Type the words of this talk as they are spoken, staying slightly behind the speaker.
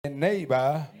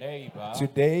Neighbor,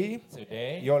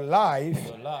 today, your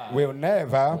life will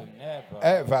never,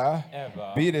 ever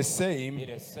be the same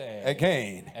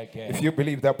again. If you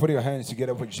believe that, put your hands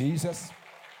together for Jesus.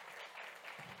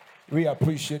 We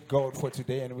appreciate God for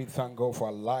today, and we thank God for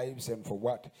our lives and for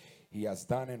what He has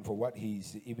done and for what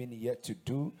He's even yet to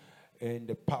do. In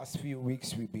the past few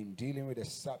weeks, we've been dealing with a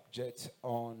subject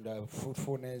on the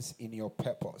fruitfulness in your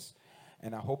purpose.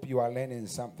 And I hope you are learning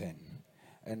something.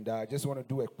 And I just want to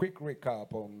do a quick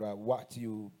recap on what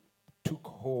you took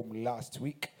home last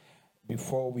week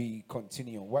before we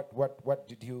continue. What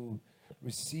did you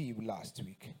receive last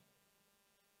week?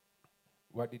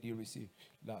 What did you receive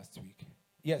last week?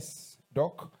 Yes,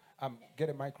 Doc,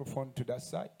 get a microphone to that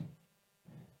side.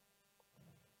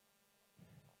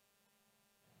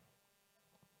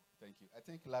 Thank you. I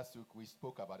think last week we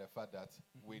spoke about the fact that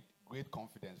with great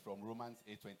confidence from Romans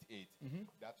 8:28,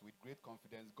 that with great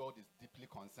confidence God is deeply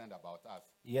concerned about us.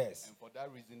 Yes. And for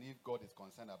that reason, if God is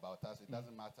concerned about us, it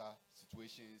doesn't matter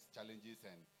situations, challenges,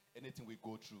 and anything we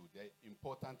go through. The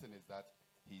important thing is that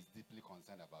He's deeply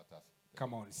concerned about us.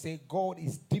 Come on, say God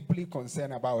is deeply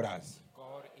concerned about us.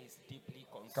 God is deeply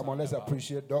concerned. Come on, let's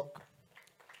appreciate Doc.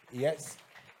 Yes.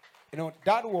 You know,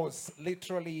 that was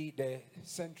literally the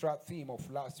central theme of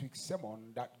last week's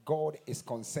sermon, that God is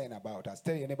concerned about us.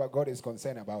 Tell your neighbor, God is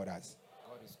concerned about us.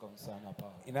 God is concerned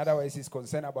about us. In other words, He's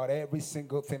concerned about every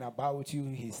single thing about you.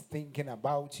 He's thinking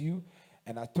about you.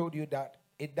 And I told you that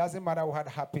it doesn't matter what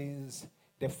happens,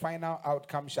 the final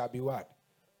outcome shall be what?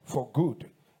 For good.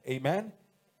 Amen?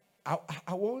 I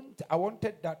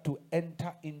wanted that to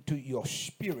enter into your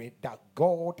spirit, that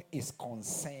God is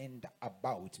concerned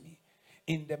about me.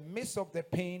 In the midst of the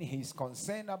pain, He's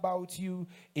concerned about you.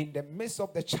 In the midst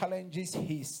of the challenges,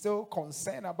 He's still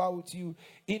concerned about you.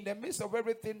 In the midst of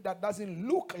everything that doesn't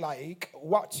look like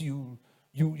what you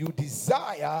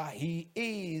desire, He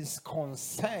is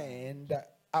concerned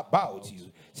about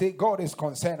you. Say, God is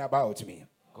concerned about me.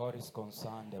 God is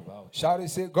concerned about me. Shall we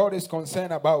say, God is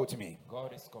concerned about me?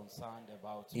 God is concerned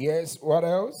about me. Yes, what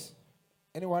else?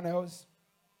 Anyone else?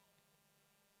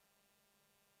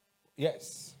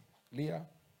 Yes, Leah?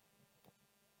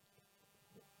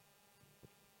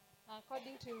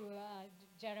 According to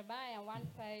Jeremiah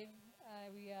 1:5,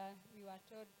 we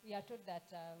are told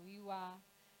that we were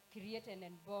created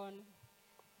and born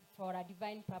for a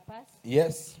divine purpose.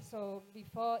 Yes. So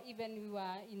before even we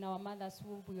were in our mother's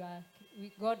womb,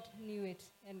 God knew it,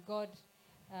 and God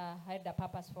had a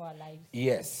purpose for our lives.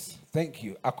 Yes, thank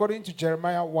you. According to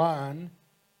Jeremiah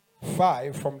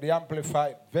 1:5 from the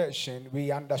Amplified Version,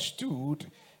 we understood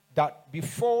that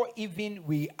before even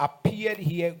we appeared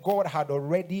here, God had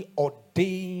already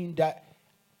ordained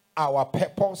our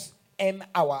purpose and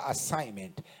our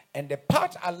assignment. And the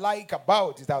part I like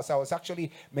about it, as I was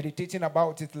actually meditating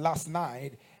about it last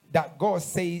night, that God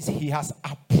says He has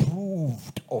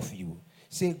approved of you.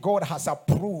 Say, God has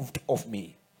approved of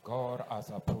me. God has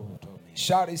approved of me.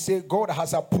 Shout it, say, God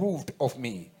has approved of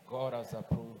me. God has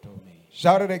approved of me.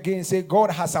 Shout it again, say,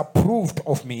 God has approved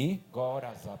of me. God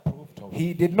has approved of me.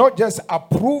 He did not just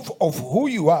approve of who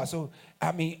you are. So,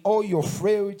 I mean, all your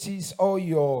frailties, all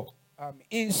your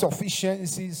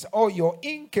insufficiencies, all your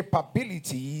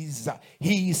incapabilities,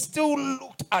 He still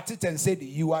looked at it and said,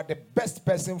 you are the best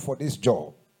person for this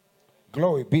job.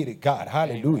 Glory be to God.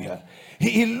 Hallelujah.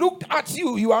 He looked at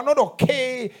you. You are not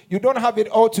okay. You don't have it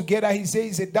all together. He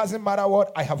says, it doesn't matter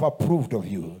what, I have approved of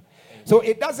you. So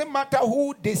it doesn't matter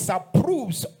who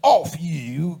disapproves of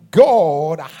you.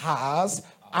 God has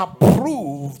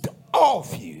approved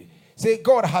of you. Say,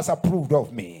 God has approved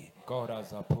of me. God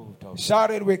has approved of me.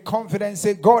 Shout it with confidence.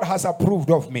 Say, God has approved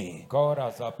of me. God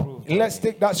has approved. Let's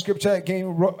take that scripture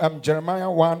again. Jeremiah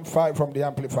 1:5 from the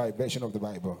Amplified Version of the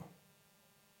Bible.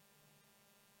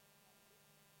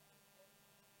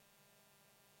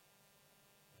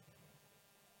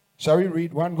 Shall we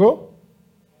read one go?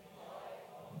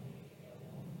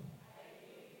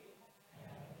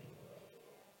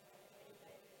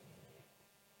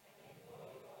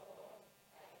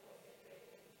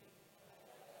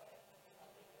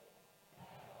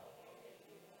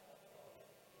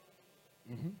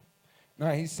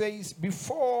 Now he says,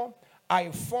 before I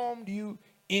formed you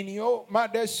in your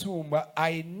mother's womb,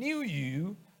 I knew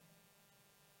you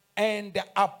and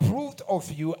approved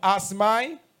of you as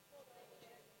my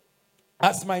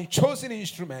chosen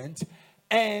instrument.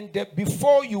 And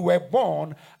before you were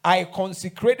born, I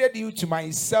consecrated you to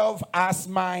myself as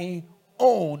my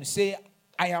own. Say,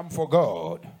 I am for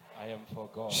God. I am for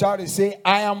God. Shout it, say,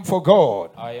 I am for God.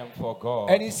 I am for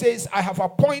God. And he says, I have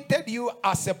appointed you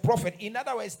as a prophet. In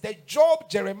other words, the job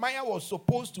Jeremiah was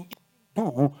supposed to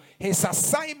do, his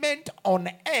assignment on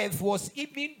earth was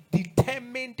even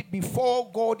determined before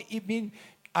God even,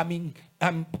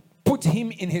 put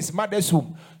him in his mother's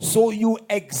womb. So you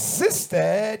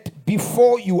existed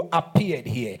before you appeared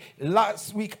here.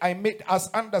 Last week I made us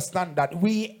understand that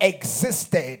we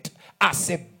existed as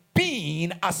a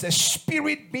being, as a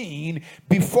spirit being,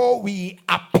 before we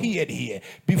appeared here.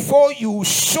 Before you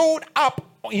showed up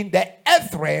in the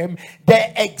earth realm,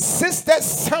 there existed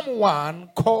someone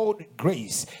called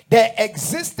Grace. There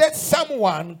existed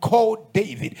someone called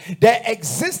David. There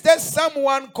existed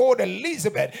someone called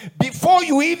Elizabeth before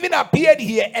you even appeared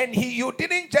here. And you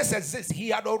didn't just exist. He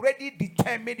had already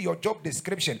determined your job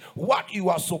description, what you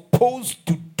are supposed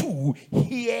to do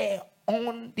here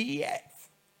on the earth.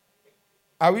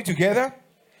 Are we together?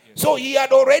 So he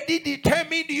had already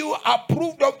determined you,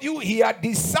 approved of you. He had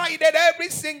decided every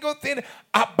single thing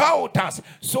about us.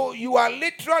 So you are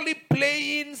literally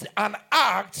playing an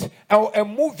act or a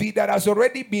movie that has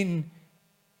already been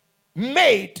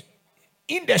made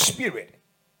in the spirit.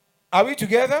 Are we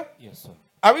together? Yes, sir.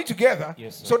 Are we together?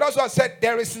 Yes, sir. So that's what I said.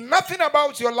 There is nothing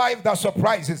about your life that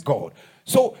surprises God.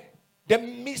 So the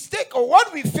mistake or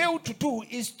what we fail to do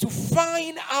is to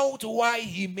find out why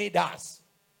he made us.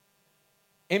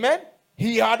 Amen?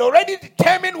 He had already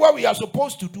determined what we are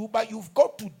supposed to do, but you've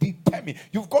got to determine.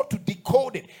 You've got to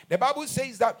decode it. The Bible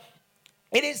says that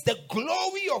it is the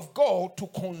glory of God to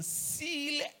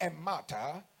conceal a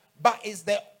matter, but it's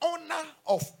the honor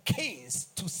of kings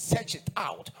to search it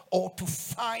out or to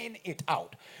find it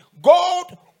out.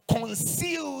 God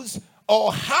conceals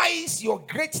or hides your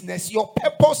greatness, your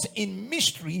purpose in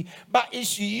mystery, but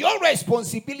it's your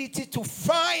responsibility to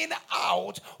find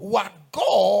out what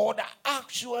God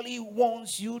actually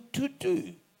wants you to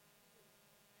do.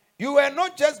 You were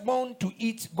not just born to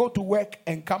eat, go to work,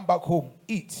 and come back home.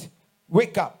 Eat,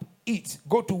 wake up, eat,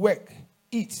 go to work,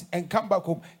 eat, and come back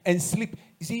home and sleep.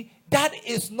 You see, that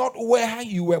is not where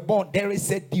you were born. There is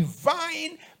a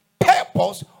divine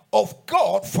purpose of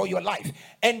God for your life.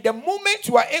 And the moment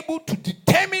you are able to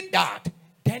determine that,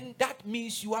 then that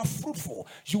means you are fruitful.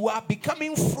 You are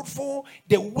becoming fruitful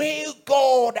the way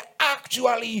God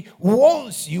actually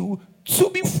wants you to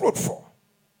be fruitful.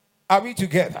 Are we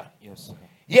together? Yes, sir.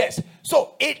 Yes.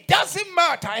 So it doesn't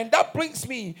matter, and that brings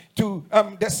me to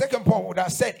the second point what I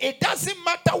said. It doesn't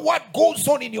matter what goes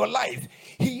on in your life.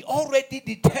 He already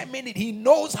determined it. He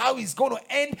knows how it's going to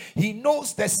end. He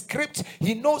knows the script.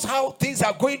 He knows how things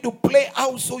are going to play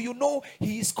out. So you know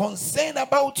he is concerned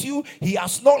about you. He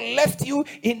has not left you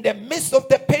in the midst of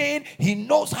the pain. He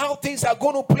knows how things are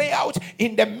going to play out.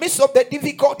 In the midst of the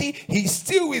difficulty, he's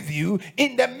still with you.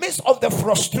 In the midst of the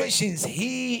frustrations,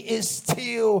 he is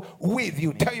still with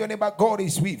you. Tell your neighbor, God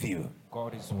is with you.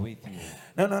 God is with you.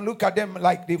 No, look at them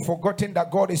like they've forgotten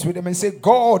that God is with them and say,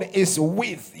 God is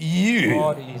with you.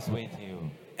 God is with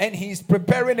you. And he's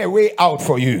preparing a way out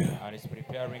for you. And he's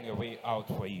preparing a way out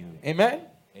for you. Amen?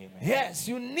 Amen. Yes,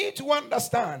 you need to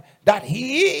understand that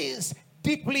he is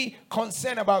deeply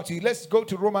concerned about you. Let's go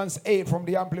to Romans 8 from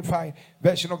the Amplified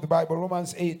version of the Bible.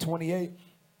 Romans 8:28.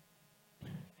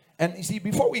 And you see,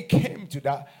 before we came to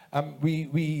that,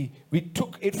 we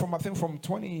took it from, I think, from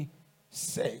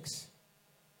 26.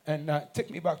 And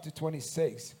take me back to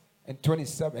 26 and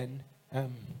 27.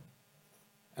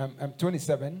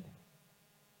 27.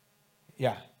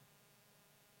 Yeah.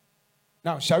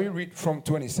 Now, shall we read from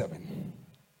 27?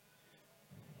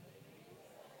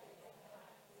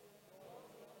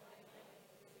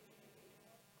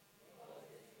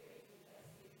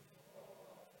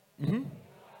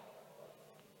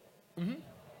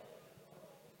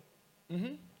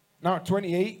 Now,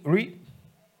 28, read.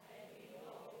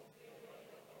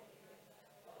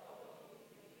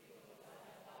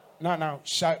 Now,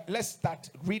 let's start.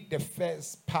 Read the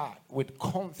first part with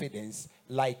confidence,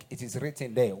 like it is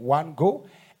written there. One go.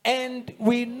 And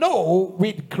we know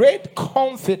with great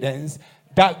confidence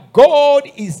that God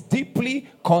is deeply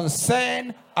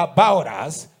concerned about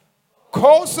us,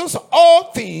 causes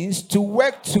all things to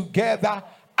work together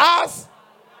as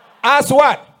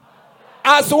what?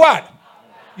 As what?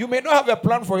 You may not have a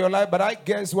plan for your life, but I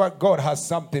guess what? God has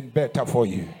something better for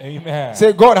you. Amen.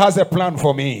 Say, God has a plan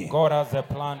for me. God has a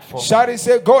plan for me. Shall I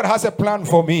say, God has a plan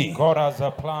for me? God has a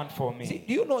plan for me. See,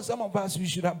 do you know some of us, we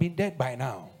should have been dead by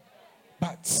now.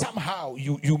 But somehow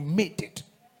you made it.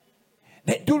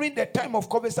 During the time of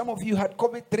COVID, some of you had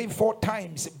COVID 3-4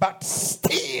 times, but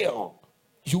still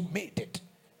you made it.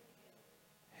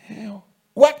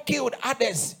 What killed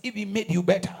others even made you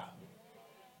better?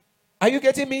 Are you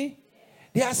getting me?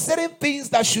 There are certain things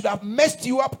that should have messed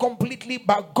you up completely,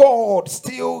 but God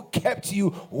still kept you.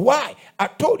 Why? I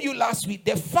told you last week,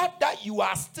 the fact that you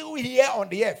are still here on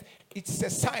the earth it's a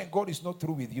sign God is not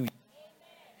through with you.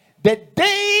 The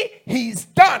day he's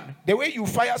done, the way you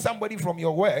fire somebody from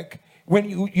your work, when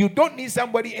you don't need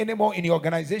somebody anymore in your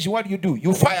organization, what do?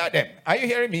 You fire them. Are you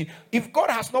hearing me? If God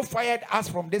has not fired us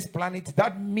from this planet,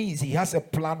 that means he has a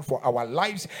plan for our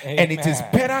lives. Amen. And it is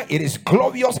better, it is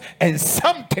glorious, and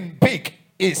something big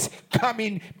is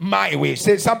coming my way.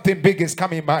 Say something big is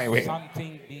coming my way.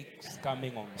 Something big is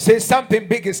coming on me. Say something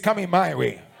big is coming my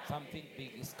way. Something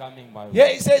big is coming my way. Yeah,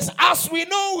 it says, as we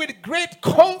know with great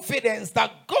confidence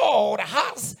that God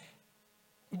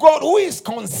who is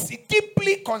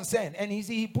deeply concerned, and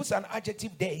he puts an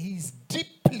adjective there, he's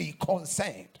deeply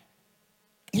concerned.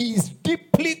 He's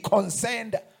deeply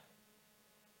concerned.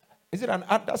 Is it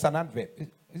that's an adverb,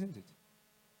 isn't it?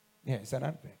 Yeah, it's an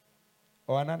adverb.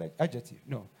 Or another adjective.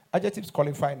 No. Adjectives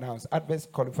qualify nouns, adverbs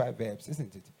qualify verbs,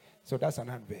 isn't it? So that's an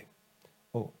adverb.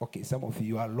 Oh, okay, some of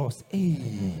you are lost.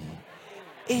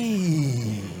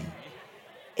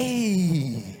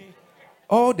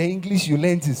 All the English you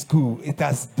learned in school, it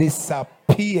has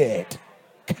disappeared.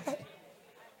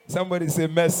 Somebody say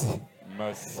mercy.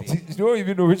 Mercy. You don't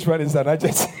even know which one is an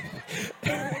adjective.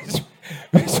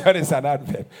 Which one is an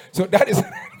adverb. So that is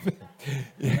an adverb.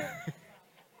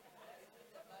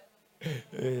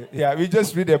 Yeah, we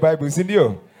just read the Bible.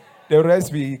 The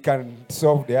rest we can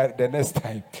solve the next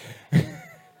time.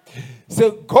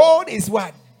 So God is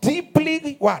what?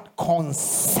 Deeply what?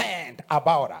 Concerned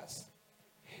about us.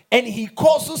 And he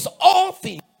causes all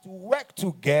things to work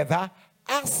together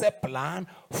as a plan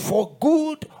for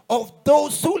good of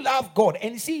those who love God.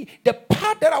 And see, the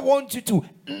part that I want you to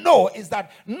know is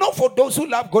that not for those who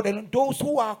love God, and those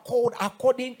who are called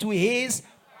according to his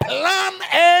plan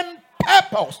and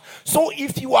purpose. So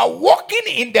if you are walking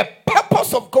in the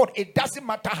purpose of God, it doesn't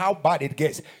matter how bad it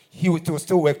gets. He will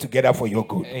still work together for your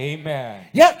good. Amen.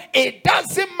 Yeah, it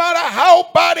doesn't matter how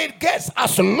bad it gets.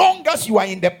 As long as you are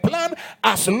in the plan,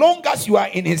 as long as you are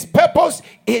in his purpose,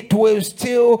 it will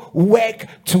still work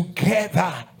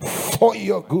together for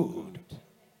your good.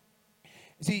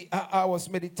 See, I was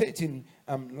meditating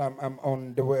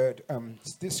on the word,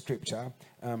 this scripture,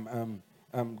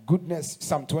 goodness,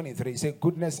 Psalm 23, say,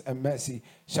 goodness and mercy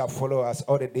shall follow us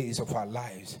all the days of our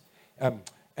lives.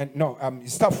 It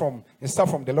start from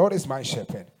the Lord is my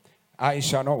shepherd, I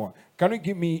shall not want. Can you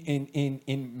give me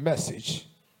in message?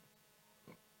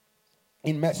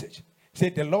 In message. Say,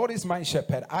 the Lord is my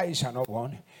shepherd, I shall not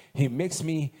want. He makes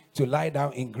me to lie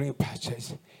down in green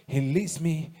pastures. He leads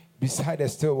me beside the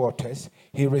still waters.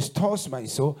 He restores my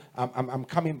soul. I'm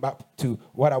coming back to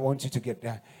what I want you to get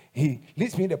there. He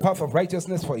leads me in the path of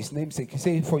righteousness for his name's sake. He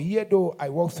says, for yea though I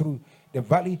walk through the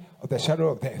valley of the shadow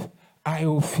of death, I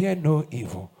will fear no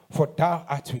evil, for thou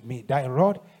art with me. Thy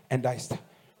rod and thy staff.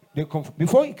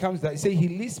 Before he comes there, he says, he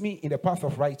leads me in the path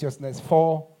of righteousness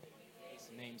for his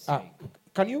name's sake.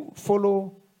 Can you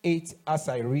follow it as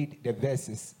I read the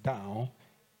verses down?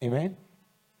 Amen.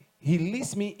 He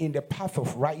leads me in the path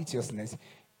of righteousness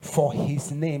for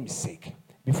his name's sake.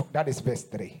 That is verse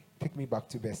 3. Take me back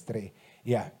to verse 3.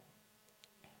 Yeah.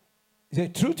 He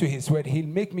said, true to his word, he'll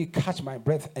make me catch my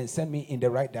breath and send me in the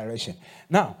right direction.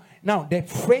 Now, the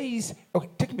phrase, okay,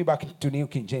 take me back to New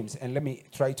King James and let me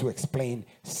try to explain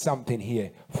something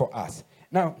here for us.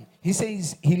 Now, he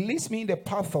says, he leads me in the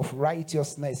path of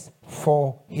righteousness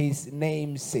for his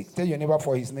name's sake. Tell your neighbor,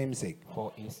 for his name's sake.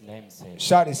 For his name's sake.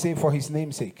 Shout it, say, for his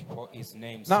name's sake. For his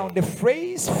name's now, sake. The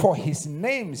phrase for his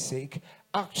name's sake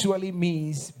actually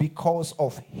means because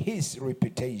of his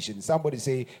reputation. Somebody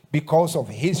say, because of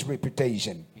his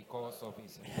reputation. Because of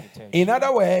his reputation. In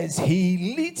other words,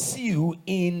 he leads you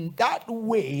in that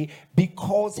way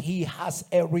because he has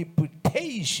a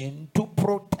reputation to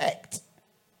protect.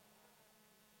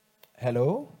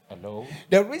 Hello? Hello?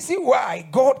 The reason why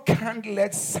God can't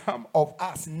let some of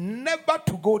us never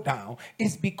to go down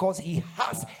is because he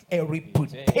has a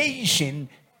reputation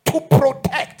to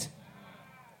protect.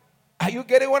 Are you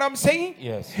getting what I'm saying?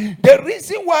 Yes. The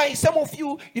reason why some of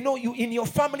you, you in your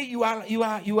family, you are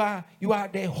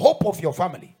the hope of your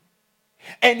family.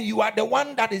 And you are the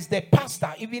one that is the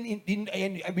pastor. Even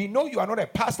and we know you are not a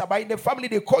pastor, but in the family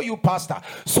they call you pastor.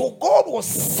 So God will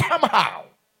somehow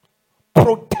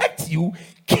protect you,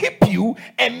 keep you,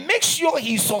 and make sure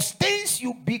he sustains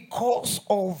you because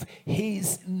of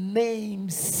his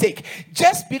name's sake.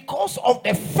 Just because of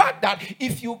the fact that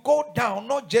if you go down,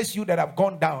 not just you that have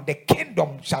gone down, the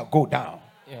kingdom shall go down.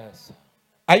 Yes.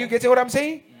 Are you getting what I'm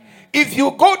saying? If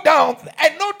you go down,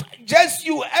 and not just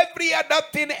you, every other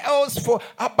thing else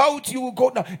about you will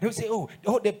go down. They'll say, oh,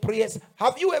 all the prayers.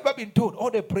 Have you ever been told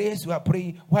all the prayers you are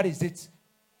praying, what is it?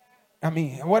 I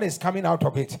mean, what is coming out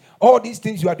of it? All these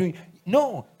things you are doing.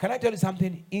 No, can I tell you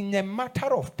something? In a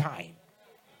matter of time,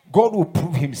 God will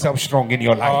prove himself strong in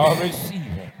your life. Receive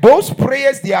it. Those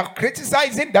prayers they are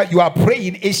criticizing that you are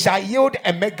praying, it shall yield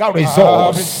a mega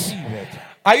results. Receive it.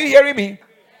 Are you hearing me?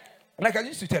 Like I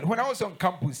used to tell, when I was on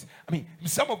campus,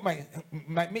 some of my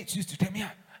mates used to tell me,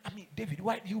 David,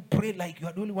 why do you pray like you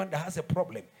are the only one that has a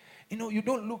problem? You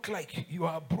don't look like you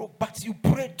are broke, but you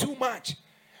pray too much.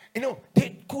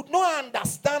 They could not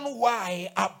understand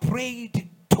why I prayed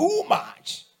too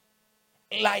much.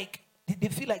 Like, they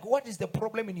feel like, what is the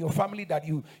problem in your family that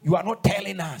you are not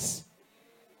telling us?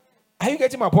 Are you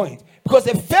getting my point? Because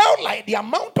they felt like the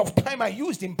amount of time I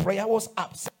used in prayer was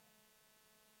absent.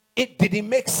 It didn't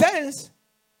make sense.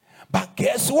 But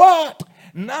guess what?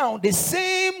 Now the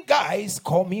same guys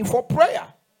call me for prayer.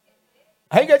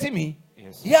 Are you getting me?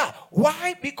 Yes. Yeah.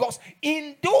 Why? Because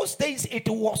in those days it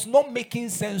was not making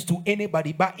sense to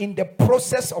anybody, but in the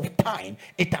process of time,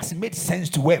 it has made sense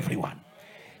to everyone.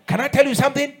 Can I tell you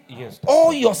something? Yes.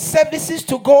 All your services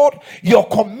to God, your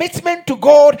commitment to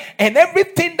God, and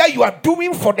everything that you are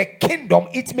doing for the kingdom,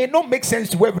 it may not make sense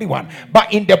to everyone,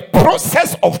 but in the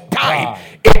process of time,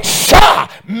 it shall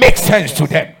make sense to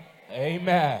them.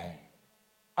 Amen.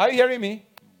 Are you hearing me?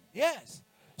 Yes.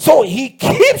 So he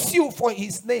keeps you for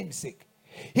his name's sake.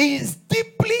 He is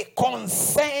deeply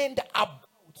concerned about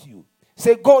you.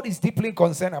 Say, God is deeply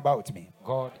concerned about me.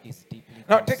 God is deeply.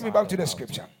 Now take me back to the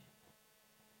scripture.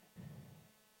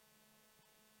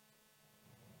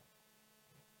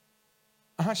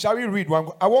 Shall we read one?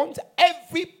 I want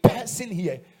every person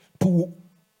here to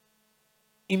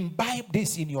imbibe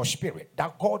this in your spirit,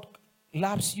 that God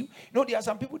loves you. There are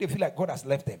some people, they feel like God has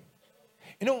left them.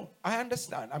 I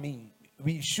understand.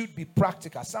 We should be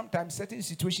practical. Sometimes certain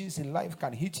situations in life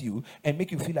can hit you and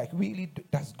make you feel like, really,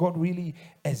 does God really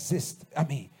exist?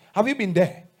 Have you been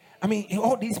there?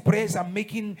 All these prayers I'm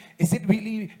making, is it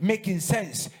really making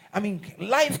sense?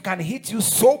 Life can hit you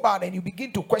so bad and you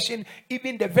begin to question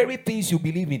even the very things you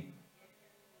believe in.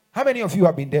 How many of you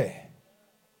have been there?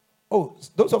 Oh,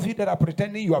 those of you that are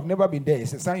pretending you have never been there,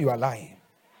 it's a sign you are lying.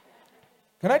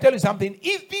 Can I tell you something?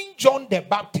 Even John the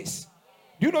Baptist,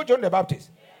 do you know John the Baptist?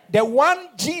 The one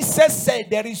Jesus said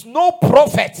there is no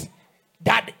prophet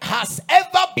that has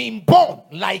ever been born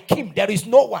like him. There is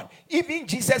no one. Even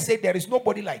Jesus said there is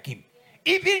nobody like him.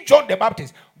 Even John the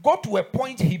Baptist got to a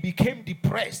point he became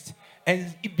depressed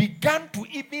and he began to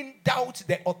even doubt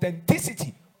the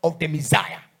authenticity of the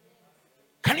Messiah.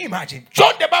 Can you imagine?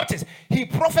 John the Baptist, he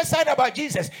prophesied about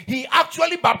Jesus. He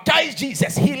actually baptized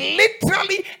Jesus. He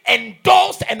literally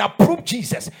endorsed and approved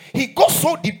Jesus. He got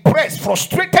so depressed,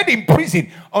 frustrated in prison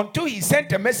until he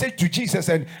sent a message to Jesus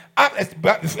and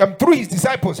through his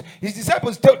disciples. His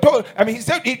disciples told his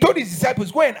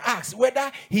disciples, go and ask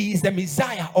whether he is the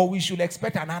Messiah or we should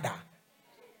expect another.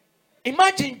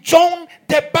 Imagine John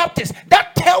the Baptist.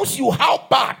 That tells you how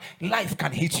bad life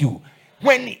can hit you.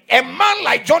 When a man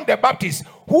like John the Baptist,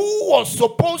 who was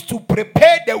supposed to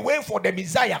prepare the way for the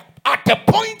Messiah, at a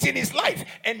point in his life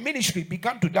and ministry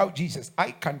began to doubt Jesus,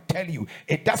 I can tell you,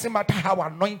 it doesn't matter how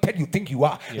anointed you think you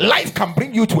are. Yes. Life can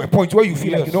bring you to a point where you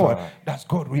feel like, what? Does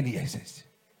God really exist?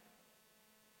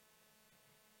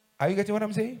 Are you getting what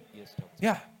I'm saying? Yes, Doctor.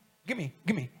 Yeah. Give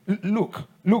me. Luke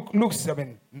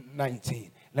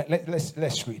 7:19.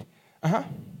 Let's read.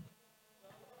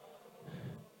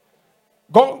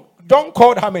 John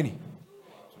called how many?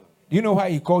 You know why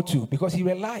he called two? Because he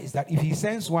realized that if he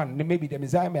sends one, maybe the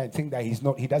Messiah might think that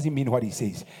he doesn't mean what he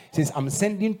says. He says, I'm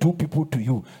sending two people to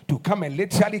you to come and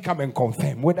literally come and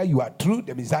confirm whether you are true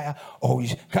the Messiah or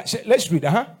let's read.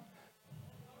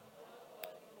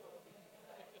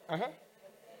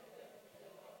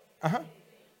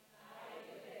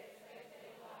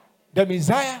 The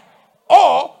Messiah,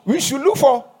 or we should look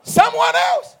for someone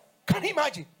else. Can you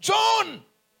imagine? John,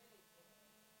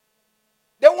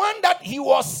 the one that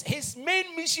his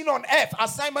main mission on earth,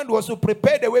 assignment was to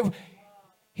prepare the way.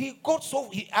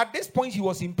 At this point he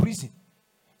was in prison.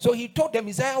 So he thought the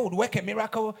Messiah would work a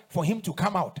miracle for him to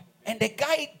come out. And the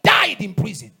guy died in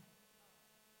prison.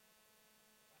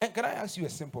 And can I ask you a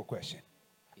simple question?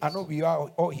 Yes. I know we are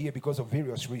all here because of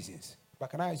various reasons.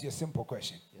 But can I ask you a simple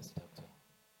question? Yes, Doctor.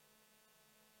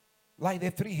 Like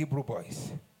the 3 Hebrew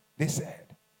boys, they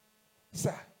said,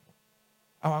 Sir,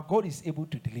 our God is able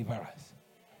to deliver us.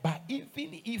 But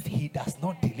even if he does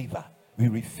not deliver, we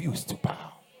refuse to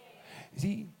bow.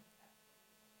 See,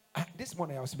 this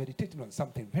morning I was meditating on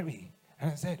something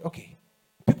and I said, okay,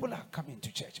 people are coming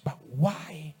to church, but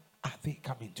why are they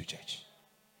coming to church?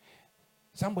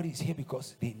 Somebody is here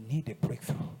because they need a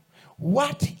breakthrough.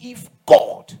 What if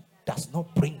God does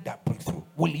not bring that breakthrough?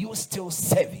 Will you still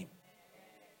serve him?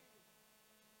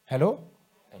 Hello?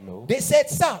 They said,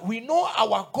 sir, we know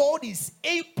our God is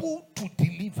able to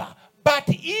deliver. But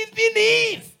even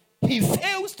if he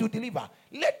fails to deliver,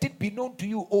 let it be known to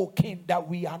you, O king, that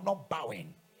we are not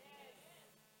bowing.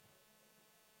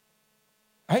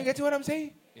 Are you getting what I'm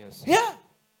saying? Yes. Yeah.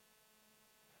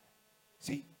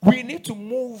 See, we need to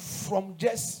move from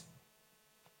just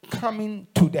coming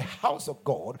to the house of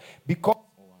God because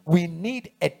we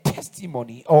need a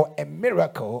testimony or a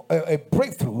miracle, a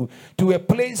breakthrough to a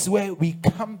place where we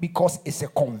come because it's a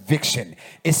conviction,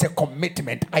 it's a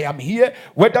commitment. I am here,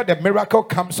 whether the miracle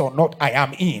comes or not, I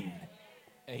am in.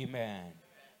 Amen.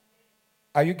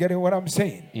 Are you getting what I'm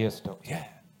saying? Yes, Doctor. Yeah.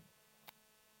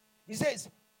 He says,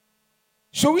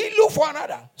 should we look for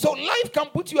another? So life can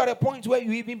put you at a point where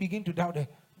you even begin to doubt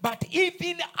it. But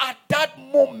even at that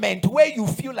moment where you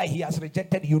feel like he has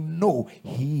rejected, you know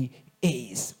he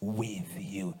is with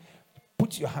you.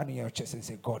 Put your hand in your chest and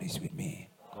say, God is with me.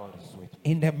 God is with me.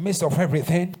 In the midst of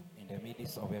everything, In the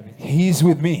midst of everything, he is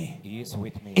with me. He is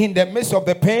with me. In the midst of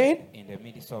the pain, In the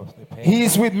midst of the pain, he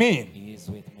is with me. He is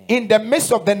with me. In the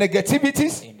midst of the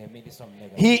negativities, In the midst of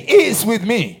negative, he is with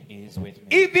me. He is with me.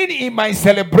 Even in my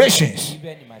celebrations,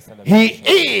 Even in my he celebration,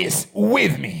 is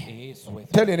with me. He is with me.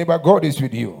 Tell your neighbor, God is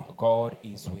with you. God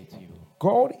is with you.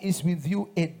 God is with you.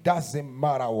 It doesn't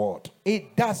matter what.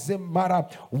 It doesn't matter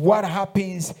what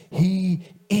happens. He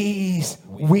is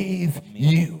with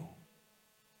you.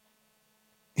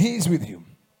 He is with you.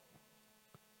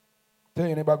 Tell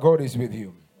your neighbor, God is with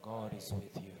you. God is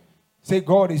with you. Say,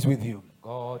 God is with you.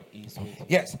 God is with you.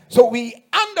 Yes. So we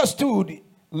understood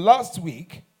last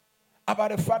week about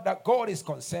the fact that God is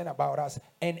concerned about us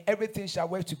and everything shall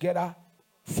work together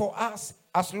for us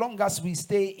as long as we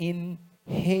stay in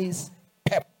his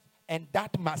purpose. And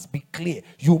that must be clear.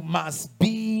 You must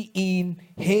be in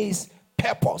his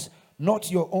purpose, not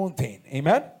your own thing.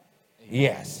 Amen?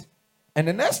 Yes. And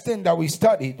the next thing that we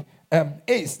studied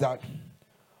is that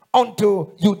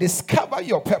until you discover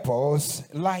your purpose,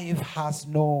 life has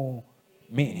no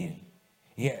meaning.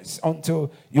 Yes,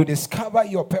 until you discover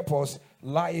your purpose,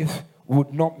 life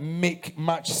would not make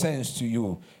much sense to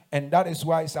you. And that is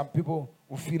why some people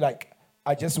will feel like,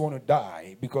 I just want to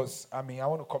die because, I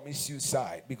want to commit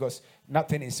suicide because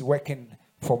nothing is working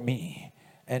for me.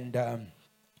 And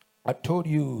I told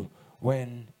you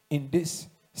when in this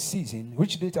season,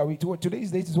 which date are we to? Today's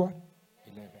date is what?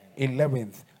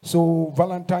 11th. So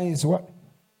Valentine is what?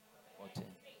 14.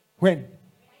 When?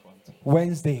 14.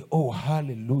 Wednesday. Oh,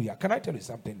 hallelujah. Can I tell you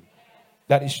something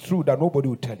that is true that nobody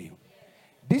will tell you?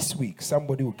 This week,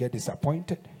 somebody will get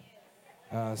disappointed.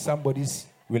 Somebody's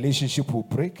relationship will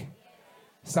break.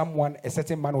 A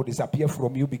certain man will disappear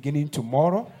from you beginning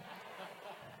tomorrow.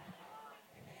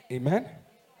 Amen?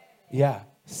 Yeah.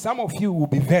 Some of you will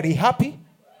be very happy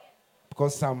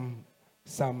because some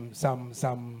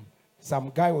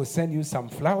guy will send you some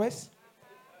flowers.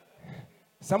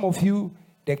 Some of you,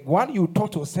 the one you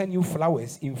thought will send you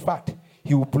flowers, in fact,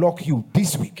 he will block you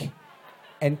this week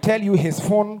and tell you his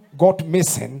phone got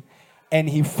missing and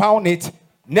he found it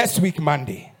next week,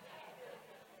 Monday.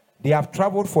 They have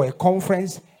traveled for a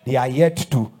conference. They are yet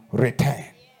to return.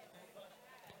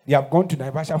 They have gone to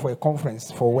Naivasha for a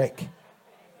conference for work.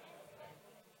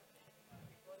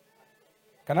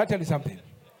 Can I tell you something?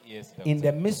 Yes, Doctor. In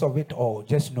the midst of it all,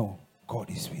 just know God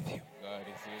is with you. God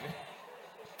is with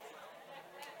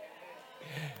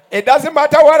you. It doesn't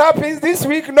matter what happens this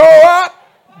week, Noah.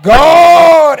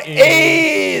 God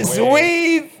is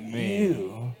with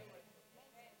you.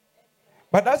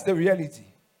 But that's the reality.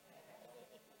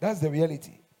 That's the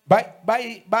reality.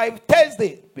 By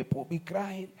Thursday, people will be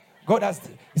crying.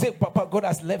 He said, Papa, God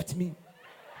has left me.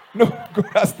 No, God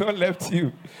has not left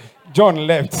you. John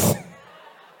left.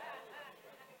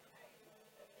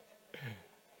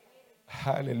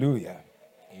 Hallelujah.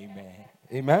 Amen.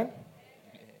 Amen.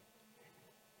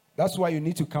 That's why you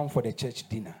need to come for the church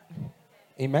dinner.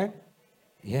 Amen.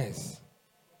 Yes.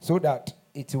 So that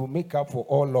it will make up for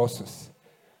all losses.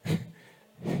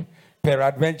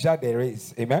 Peradventure there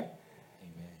is. Amen.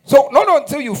 So not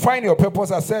until you find your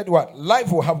purpose, I said what?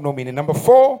 Life will have no meaning. Number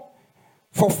 4,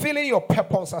 fulfilling your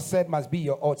purpose, I said, must be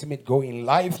your ultimate goal in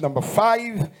life. Number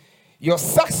 5, your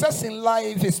success in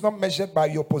life is not measured by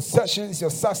your possessions. Your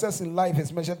success in life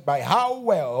is measured by how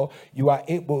well you are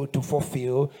able to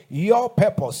fulfill your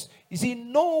purpose. You see,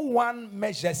 no one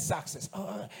measures success.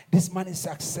 Oh, this man is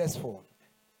successful.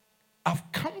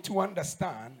 I've come to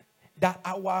understand that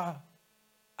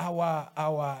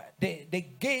the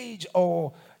gauge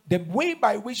or the way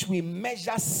by which we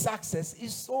measure success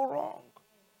is so wrong.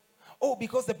 Oh,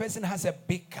 because the person has a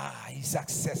big car, he's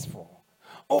successful.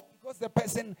 Oh, because the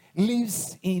person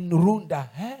lives in Runda.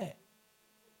 Hey.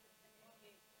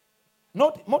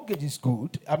 Not mortgage is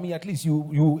good. I mean, at least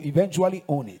you eventually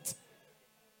own it.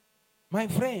 My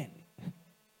friend,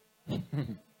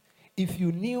 if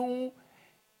you knew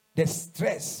the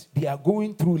stress they are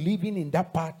going through living in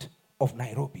that part of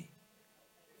Nairobi,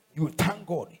 you thank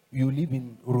God you live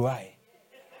in Ruai.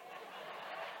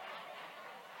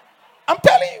 I'm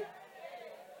telling you.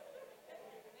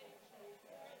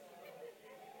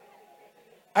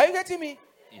 Are you getting me?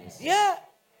 Yes. Yeah.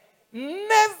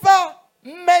 Never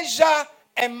measure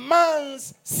a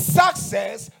man's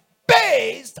success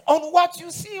based on what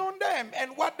you see on them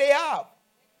and what they have.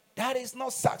 That is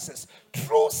not success.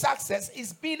 True success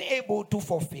is being able to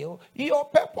fulfill your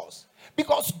purpose.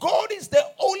 Because God is the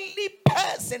only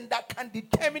person that can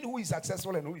determine who is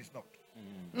successful and who is not.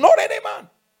 Not any man.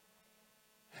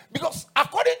 Because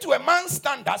according to a man's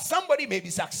standard, somebody may be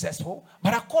successful,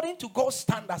 but according to God's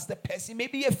standards, the person may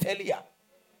be a failure.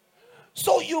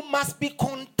 So you must be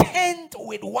content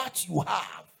with what you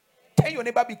have. Tell your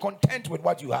neighbor, be content with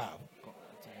what you have.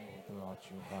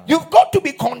 You've got to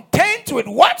be content with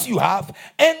what you have,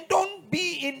 and don't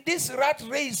be in this rat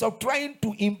race of trying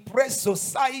to impress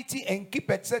society and keep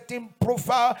a certain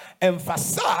profile and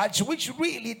facade, which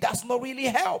really does not really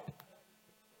help.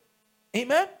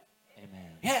 Amen?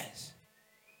 Amen. Yes.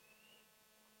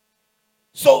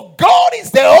 So God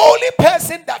is the only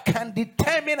person that can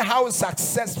determine how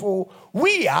successful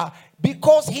we are,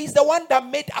 because he's the one that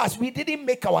made us. We didn't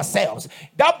make ourselves.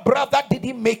 That brother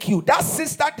didn't make you. That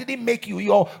sister didn't make you.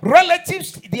 Your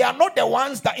relatives, they are not the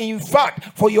ones that, in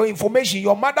fact, for your information,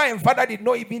 your mother and father did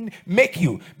not even make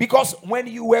you. Because when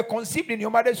you were conceived in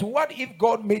your mother's womb, what if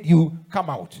God made you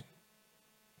come out?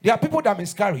 There are people that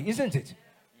miscarry, isn't it?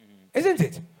 Isn't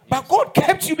it? But God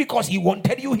kept you because he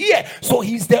wanted you here. So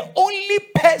he's the only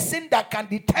person that can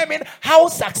determine how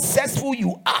successful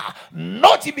you are,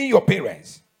 not even your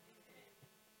parents.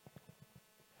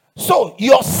 So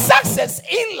your success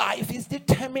in life is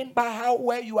determined by how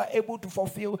well you are able to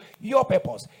fulfill your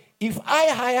purpose. If I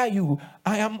hire you,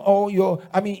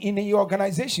 in your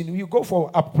organization, you go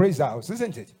for appraisals,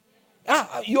 isn't it?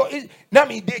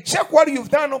 They check what you've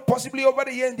done possibly over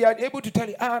the years, and they are able to tell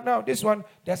you, now this one,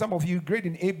 there are some of you grade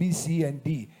in A, B, C, and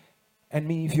D. And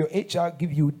if your HR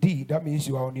give you D, that means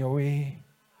you are on your way.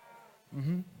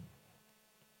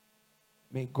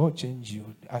 May God change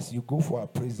you as you go for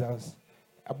appraisals.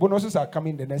 Bonuses are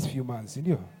coming the next few months. You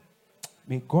know?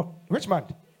 May God, which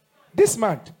month? This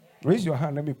month. Raise your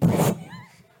hand, let me pray for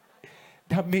you.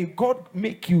 That may God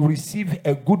make you receive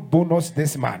a good bonus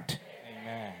this month.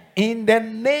 In the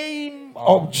name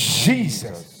of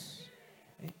Jesus.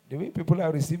 The way people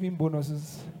are receiving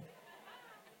bonuses.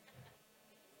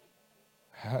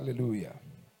 Hallelujah.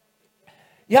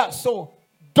 Yeah, so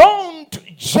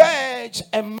don't judge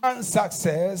a man's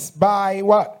success by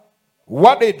what?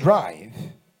 What they drive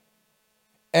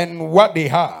and what they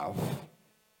have.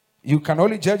 You can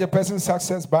only judge a person's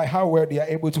success by how well they are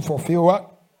able to fulfill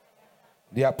what?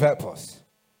 Their purpose.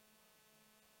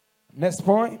 Next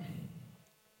point.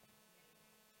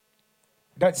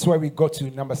 That's where we go to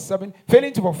number 7.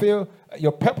 Failing to fulfill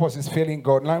your purpose is failing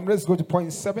God. Now let's go to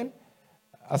point 7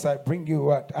 as I bring you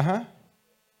what?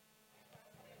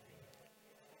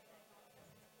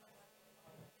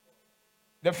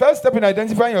 The first step in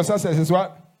identifying your success is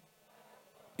what?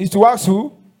 Is to ask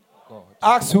who? God.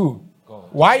 Ask who? God.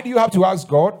 Why do you have to ask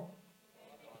God?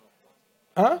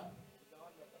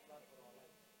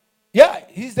 Yeah,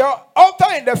 he's the author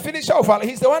and the finisher of our.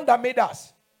 He's the one that made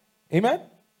us. Amen?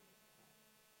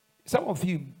 Some of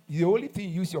you, the only thing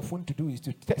you use your phone to do is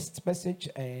to text message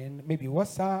and maybe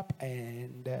WhatsApp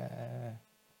and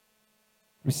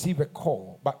receive a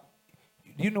call. But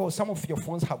you know, some of your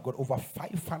phones have got over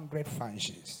 500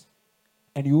 functions,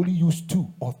 and you only use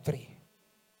 2 or 3.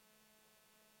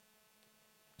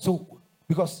 So,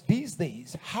 because these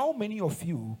days, how many of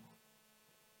you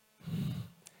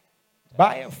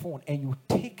buy a phone and you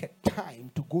take a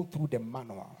time to go through the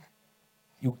manual?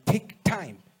 You take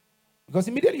time. Because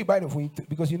immediately you buy the phone,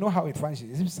 because you know how it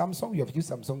functions. If Samsung, you have used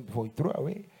Samsung before, you throw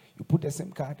away, you put the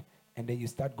SIM card, and then you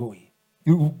start going.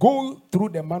 You go through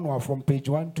the manual from page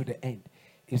 1 to the end.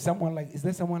 Is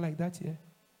there someone like that here?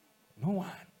 No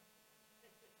one.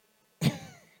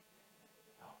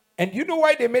 And you know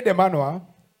why they made the manual?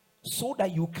 So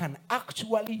that you can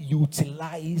actually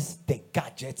utilize the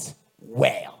gadgets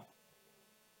well.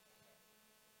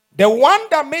 The one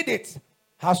that made it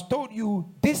has told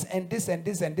you this and this and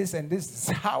this and this and this is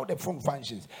how the phone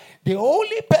functions. The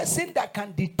only person that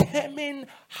can determine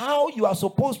how you are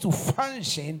supposed to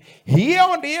function here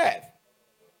on the earth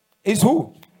is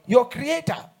who? Your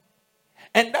creator.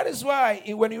 And that is why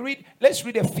when you read, let's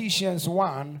read Ephesians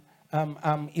 1,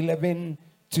 11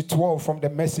 to 12 from the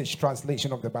Message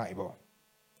translation of the Bible.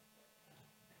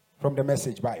 From the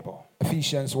Message Bible.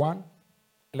 Ephesians 1,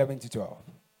 11 to 12.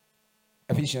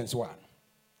 Ephesians 1.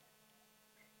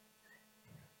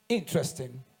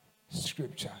 Interesting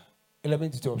scripture.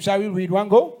 11 to 12. Shall we read one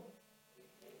go?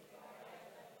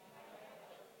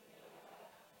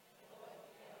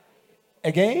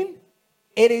 Again,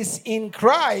 it is in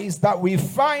Christ that we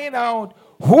find out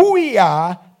who we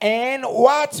are and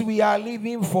what we are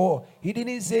living for. He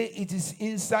didn't say it is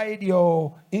inside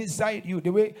you. The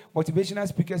way motivational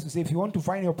speakers will say, if you want to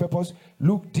find your purpose,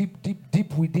 look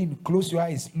deep within. Close your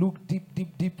eyes. Look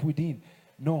deep within.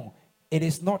 No, it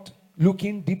is not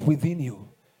looking deep within you.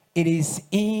 It is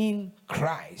in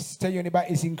Christ. Tell your neighbor,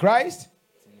 it's in Christ,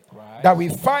 that we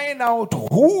find out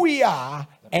who we are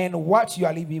and what you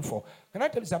are living for. Can I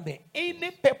tell you something?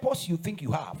 Any purpose you think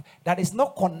you have that is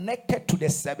not connected to the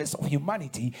service of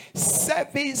humanity,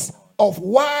 service of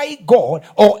why God,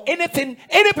 or anything,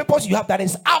 any purpose you have that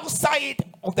is outside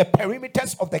of the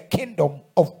perimeters of the kingdom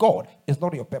of God is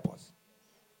not your purpose.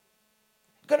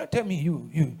 Can you tell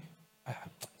me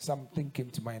something came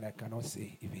to mind I cannot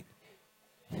say even.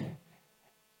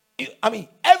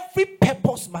 Every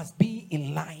purpose must be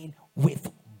in line with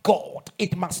God.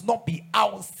 It must not be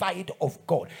outside of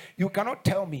God. You cannot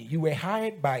tell me you were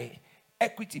hired by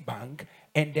Equity Bank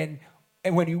and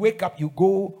when you wake up you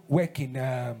go work in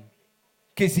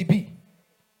KCB.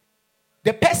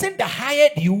 The person that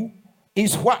hired you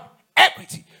is what?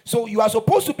 Equity. So you are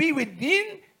supposed to be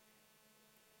within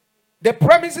the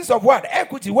premises of what?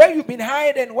 Equity, where you've been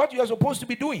hired and what you are supposed to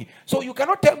be doing. So you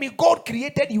cannot tell me God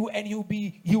created you and he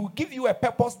will give you a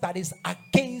purpose that is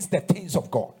against the things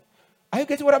of God. Are you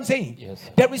getting what I'm saying? Yes.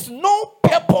 There is no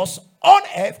purpose on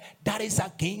earth that is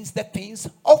against the things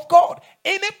of God.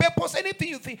 Any purpose, anything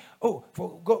you think, oh,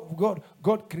 for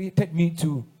God created me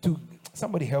to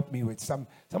somebody help me with some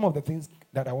of the things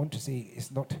that I want to say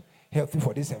is not healthy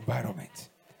for this environment.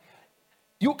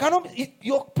 You cannot,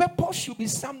 your purpose should be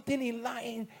something in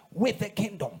line with the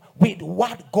kingdom, with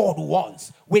what God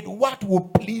wants, with what will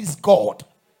please God.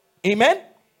 Amen?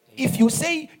 If you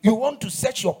say you want to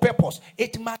search your purpose,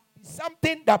 it must be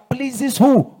something that pleases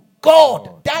who?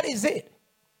 God. That is it.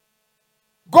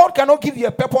 God cannot give you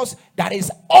a purpose that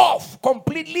is off,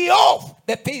 completely off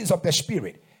the things of the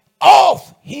Spirit,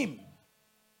 off Him.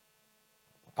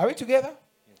 Are we together?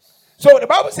 So the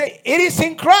Bible says it is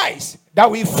in Christ that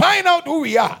we find out who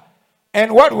we are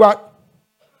and what we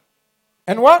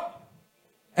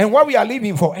are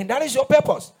living for, and that is your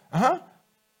purpose.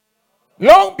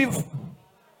 Long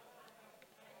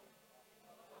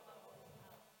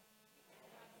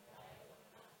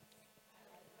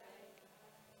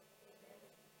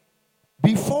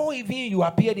before even you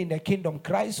appeared in the kingdom,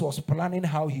 Christ was planning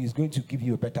how He is going to give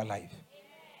you a better life.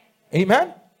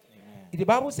 Amen. The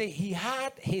Bible says He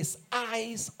had His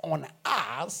eyes on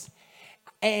us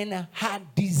and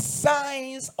had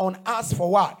designs on us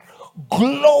for what?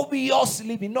 Glorious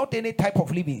living, not any type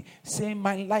of living. Say,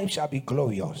 my life shall be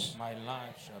glorious. My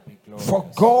life shall be glorious. For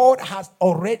God has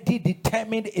already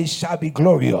determined it shall be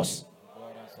glorious.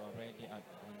 God has already determined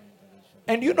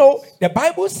and you know, the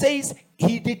Bible says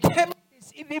He determined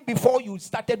this even before you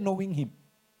started knowing Him.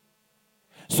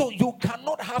 So you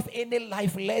cannot have any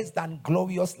life less than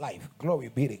glorious life. Glory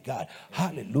be to God.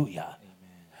 Hallelujah.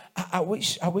 I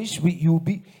wish you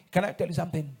be. Can I tell you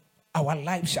something? Our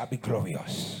life shall be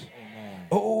glorious. Amen.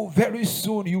 Oh, very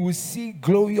soon you will see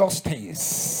glorious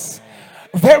things.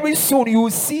 Very soon you will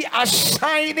see us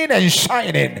shining and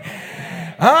shining.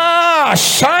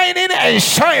 Shining and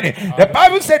shining. The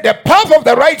Bible said the path of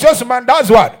the righteous man does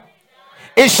what?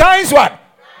 It shines what?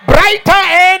 Brighter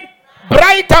and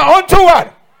brighter unto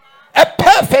what? A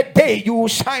perfect day, you will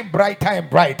shine brighter and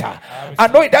brighter. I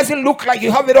know it doesn't look like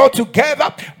you have it all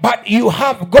together, but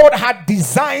God had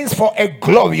designs for a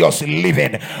glorious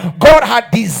living. God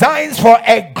had designs for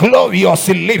a glorious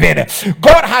living.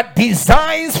 God had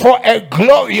designs for a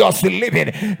glorious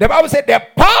living. The Bible said the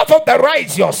path of the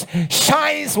righteous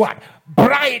shines what?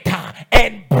 Brighter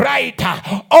and brighter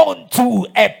unto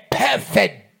a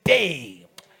perfect day.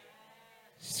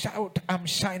 Shout, I'm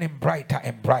shining brighter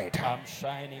and brighter. I'm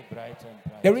shining brighter and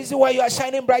brighter. The reason why you are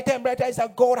shining brighter and brighter is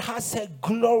that God has a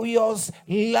glorious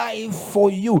life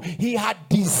for you. He had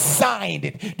designed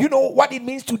it. Do you know what it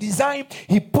means to design?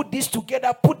 He put this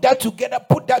together, put that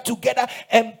together,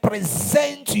 and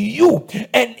present you.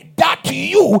 And that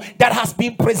you that has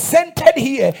been presented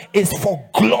here is for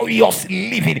glorious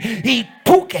living. He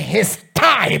took His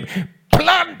time,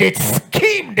 planned it,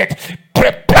 schemed it,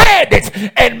 prepared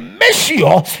it, and make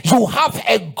sure you have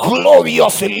a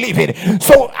glorious living.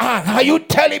 So are you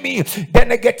telling me the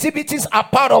negativities are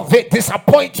part of it?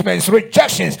 Disappointments,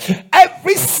 rejections,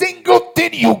 every single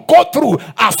thing you go through,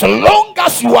 as long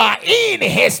as you are in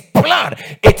his plan,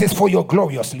 it is for your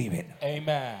glorious living.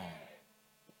 Amen.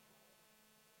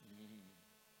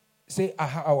 Say,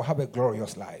 I will have a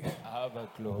glorious life. I have a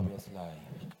glorious life.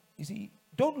 You see,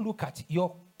 don't look at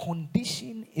your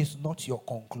condition is not your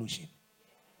conclusion.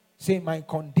 Say, my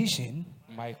condition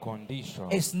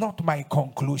is not my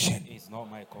conclusion. It's not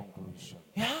my conclusion.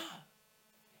 Yeah.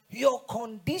 Your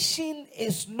condition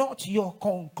is not your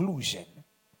conclusion.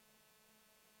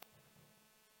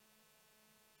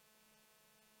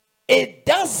 It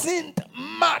doesn't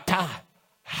matter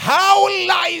how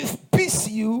life beats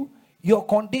you, your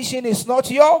condition is not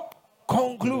your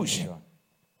conclusion.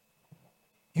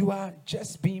 You are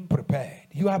just being prepared.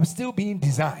 You are still being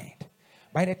designed.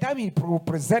 By the time he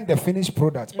present the finished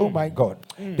product, oh my God,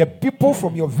 the people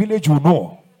from your village will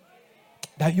know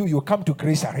that you come to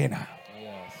Grace Arena.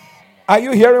 Yes. Are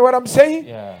you hearing what I'm saying?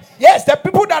 Yes. Yes, the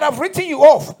people that have written you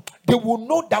off, they will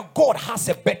know that God has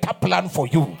a better plan for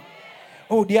you.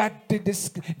 Oh, they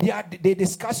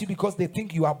discuss you because they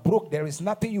think you are broke. There is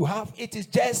nothing you have. It is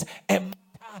just a matter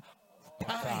of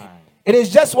time. It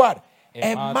is just what?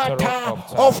 A matter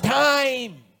of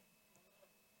time.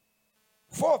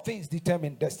 4 things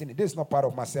determine destiny. This is not part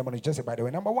of my sermon. It's just by the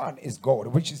way. Number 1 is God,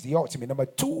 which is the ultimate. Number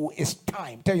 2 is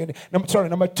time.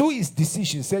 Number 2 is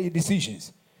decisions. Say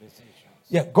decisions.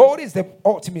 Yeah, God is the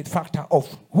ultimate factor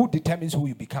of who determines who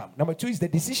you become. Number 2 is the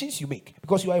decisions you make,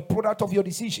 because you are a product of your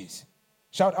decisions.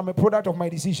 Shout, I'm a product of my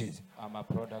decisions. I'm a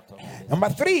product of my decisions. Number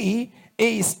 3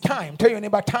 is time. Tell your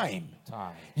neighbor time.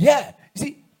 Time. Yeah.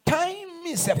 See, time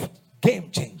is a game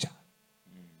changer.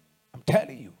 I'm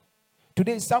telling you.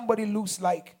 Today, somebody looks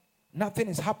like nothing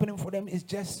is happening for them. It's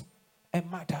just a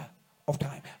matter of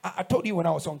time. I told you when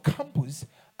I was on campus,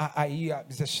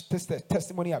 it's a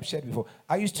testimony I've shared before.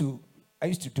 I used to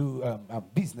do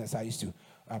business. I used to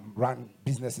run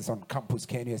businesses on campus,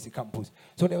 KNUST campus.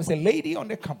 So there was a lady on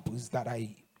the campus that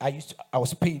I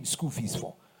was paying school fees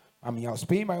for. I was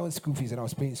paying my own school fees, and I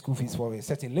was paying school fees for a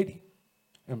certain lady.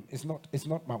 It's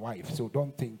not my wife, so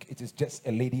don't think it is just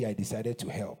a lady I decided to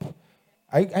help.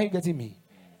 Are you getting me?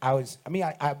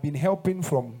 I've been helping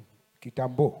from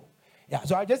Kitambo. Yeah,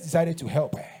 so I just decided to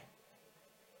help her.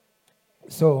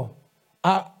 So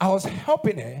I was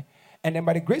helping her, and then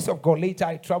by the grace of God, later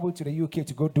I traveled to the UK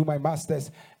to go do my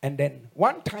master's. And then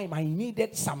one time I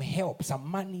needed some help, some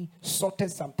money,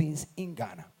 sorted some things in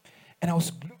Ghana. And I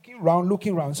was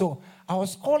looking around. So I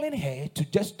was calling her to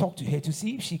just talk to her to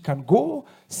see if she can go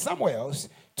somewhere else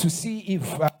to see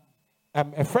if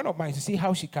a friend of mine, to see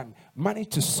how she can manage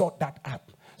to sort that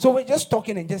out. So we're just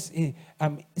talking, and just he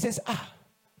says,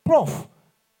 Prof,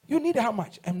 you need how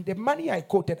much? And the money I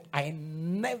quoted, I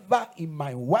never in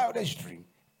my wildest dream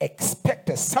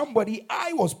expected somebody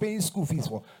I was paying school fees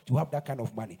for to have that kind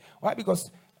of money. Why?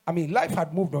 Because life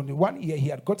had moved on. In 1 year, he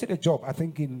had gotten a job, I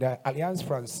think, in the Alliance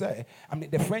Française,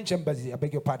 the French embassy, I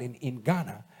beg your pardon, in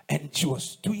Ghana, and she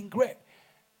was doing great.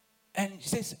 And she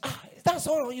says, that's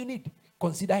all you need.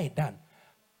 Consider it done.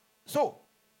 So,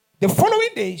 the following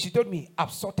day, she told me,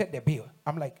 I've sorted the bill.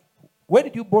 I'm like, where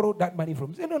did you borrow that money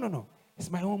from? She said, no, it's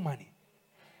my own money.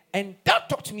 And that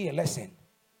taught me a lesson.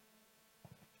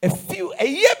 A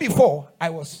year before, I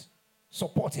was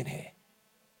supporting her.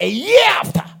 A year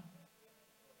after,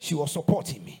 she was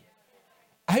supporting me.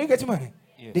 Are you getting money?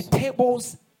 Yes. The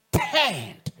tables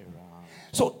turned.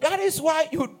 So that is why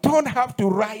you don't have to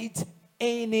write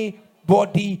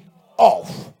anybody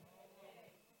off.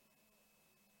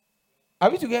 Are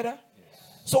we together?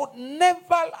 Yes. So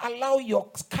never allow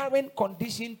your current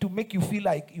condition to make you feel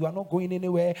like you are not going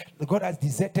anywhere. God has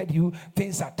deserted you.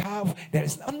 Things are tough. There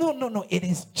is no. It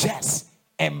is just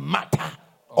a matter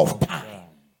of time.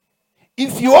 Yeah.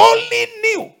 If you only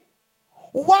knew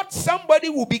what somebody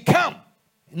will become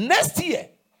next year.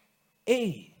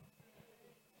 Hey,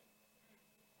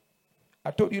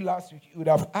 I told you last week, you would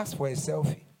have asked for a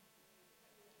selfie.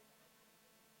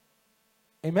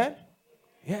 Amen?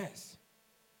 Yes.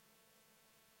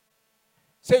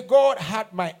 Say, God had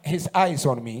his eyes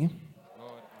on me.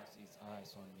 God has his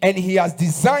eyes on me. And he has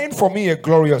designed for me a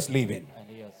glorious living. And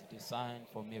he has designed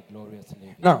for me a glorious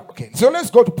living. Now, okay, so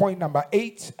let's go to point number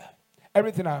 8.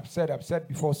 Everything I've said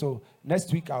before. So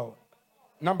next week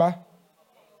number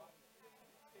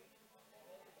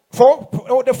 4.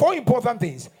 Oh, the 4 important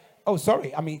things. Oh, sorry.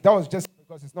 That was just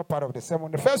because it's not part of the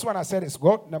sermon. The first one I said is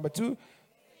God. Number 2.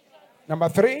 Number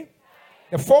 3.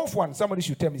 The 4th one, somebody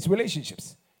should tell me, is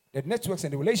relationships. The networks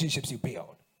and the relationships you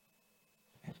build.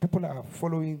 People are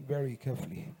following very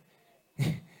carefully.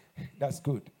 That's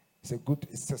good.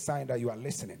 It's a sign that you are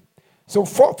listening. So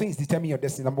 4 things determine your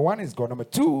destiny. Number 1 is God. Number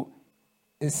 2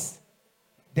 is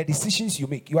the decisions you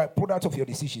make. You are a product of your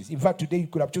decisions. In fact, today you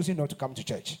could have chosen not to come to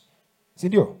church.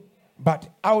 Senor. But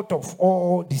out of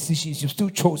all decisions, you still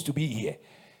chose to be here.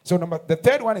 So the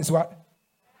third one is what?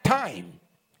 Time.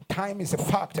 Time is a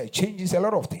factor. It changes a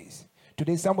lot of things.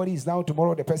 Today somebody is down,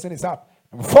 tomorrow the person is up.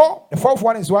 Number 4, the fourth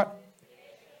one is what?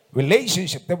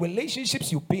 Relationship. The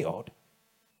relationships you build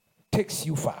takes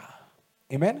you far.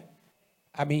 Amen?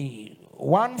 I mean,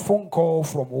 one phone call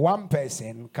from one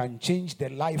person can change the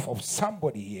life of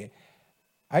somebody here.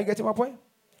 Are you getting my point?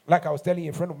 Like I was telling you,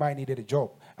 a friend of mine needed a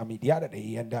job, the other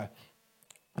day, and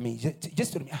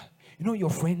just told me, your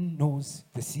friend knows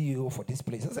the CEO for this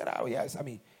place. I said, oh, yes.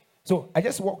 So I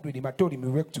just walked with him. I told him we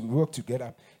work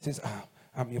together. He says,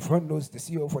 your friend knows the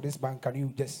CEO for this bank. Can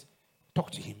you just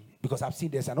talk to him? Because I've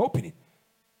seen there's an opening.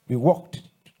 We walked,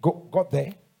 got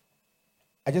there.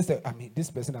 I just said, this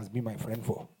person has been my friend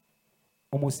for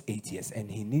almost 8 years, and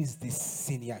he needs this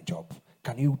senior job.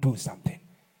 Can you do something?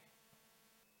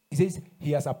 He says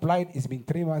he has applied. It's been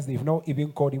 3 months. They've not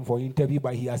even called him for interview,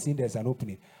 but he has seen there's an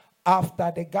opening.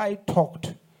 After the guy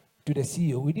talked to the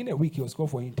CEO, within a week he was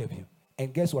called for interview.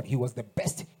 And guess what? He was the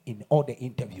best in all the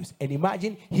interviews. And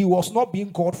imagine he was not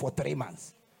being called for 3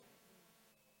 months.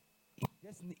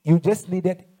 You just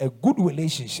needed a good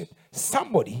relationship.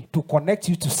 Somebody to connect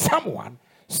you to someone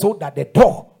so that the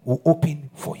door will open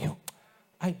for you.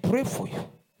 I pray for you.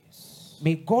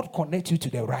 May God connect you to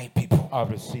the right people. I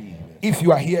receive it. If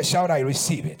you are here, shout, I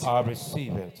receive it. I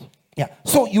receive it. Yeah.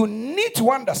 So you need to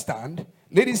understand,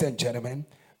 ladies and gentlemen,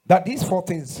 that these 4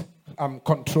 things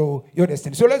control your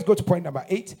destiny. So let's go to point number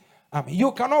 8.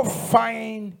 You cannot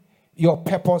find your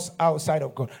purpose outside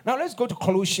of God. Now let's go to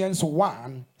Colossians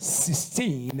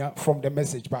 1:16 from the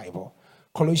Message Bible.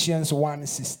 Colossians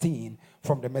 1:16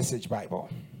 from the Message Bible.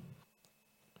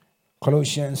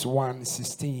 Colossians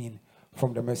 1:16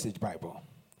 from the Message Bible.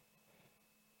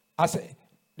 I say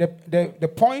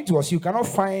the point was you cannot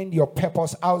find your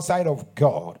purpose outside of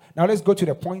God. Now let's go to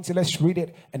the point. So let's read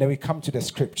it and then we come to the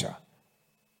scripture.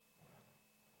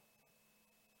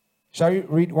 Shall we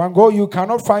read one go? You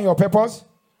cannot find your purpose.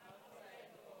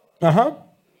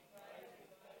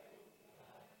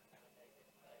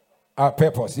 Our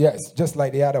purpose, yes, just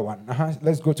like the other one.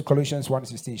 Let's go to Colossians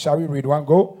 1:16. Shall we read one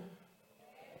go?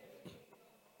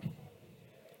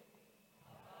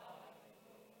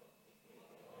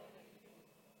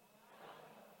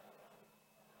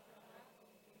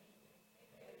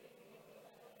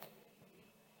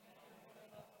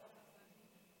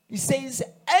 He says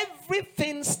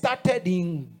everything started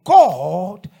in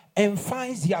God and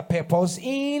finds their purpose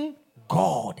in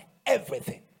God.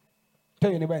 Everything.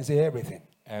 Tell your neighbor and say everything.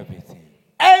 Everything.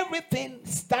 Everything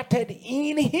started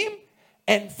in Him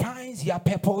and finds their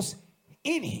purpose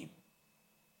in Him.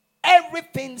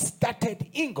 Everything started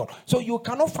in God. So you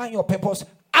cannot find your purpose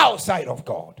outside of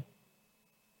God.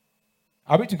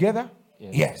 Are we together?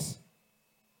 Yes.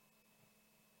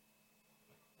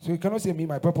 So you cannot say,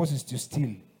 my purpose is to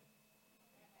steal.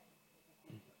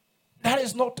 That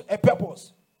is not a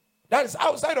purpose. That is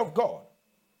outside of God.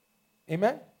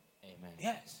 Amen? Amen.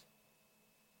 Yes.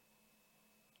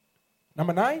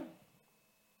 Number 9.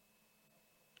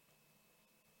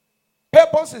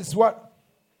 Purpose is what?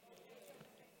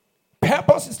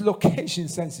 Purpose is location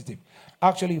sensitive.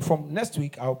 Actually, from next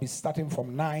week, I'll be starting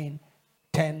from 9,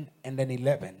 10, and then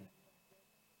 11.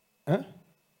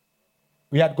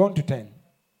 We had gone to 10.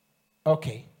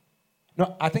 Okay.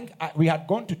 No, I think we had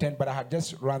gone to 10, but I had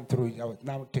just run through it. I was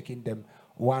now taking them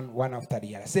one after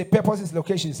the other. Say, purpose is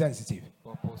location sensitive.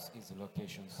 Purpose is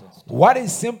location sensitive. What it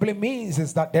simply means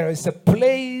is that there is a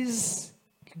place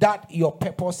that your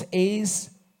purpose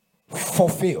is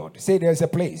fulfilled. Say, there is a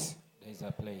place. There is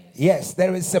a place. Yes,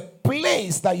 there is a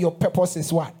place that your purpose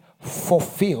is what?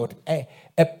 Fulfilled.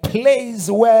 A place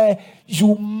where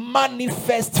you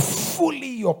manifest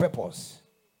fully your purpose.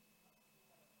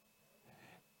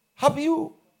 Have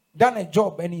you done a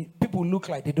job and people look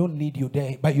like they don't need you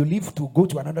there, but you leave to go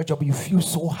to another job, you feel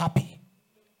so happy?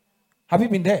 Have you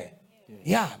been there?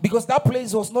 Yeah, because that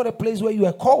place was not a place where you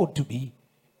were called to be.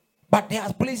 But there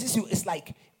are places it's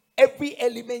like every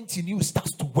element in you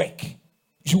starts to work.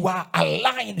 You are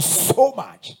aligned so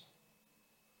much.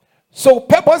 So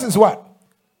purpose is what?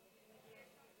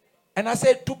 And I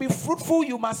said, to be fruitful,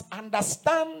 you must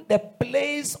understand the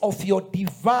place of your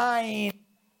divine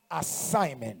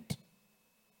assignment.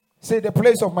 Say, the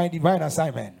place of my divine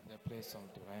assignment. The place of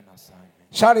divine assignment.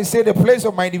 Shall I say the place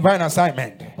of my divine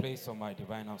assignment? The place of my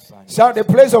divine assignment. Shall the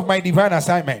place of my divine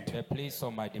assignment? The place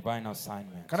of my divine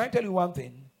assignment. Can I tell you one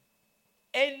thing?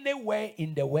 Anywhere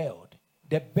in the world,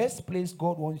 the best place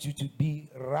God wants you to be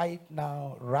right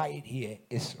now, right here,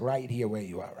 is right here where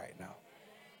you are right now.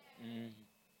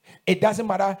 It doesn't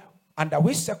matter under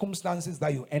which circumstances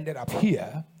that you ended up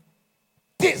here.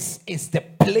 This is the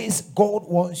place God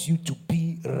wants you to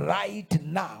be right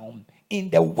now. In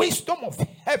the wisdom of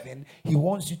heaven, He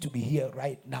wants you to be here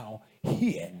right now,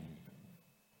 here.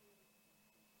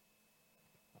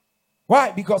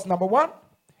 Why? Because number one,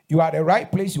 you are at the right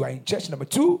place, you are in church. Number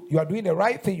two, you are doing the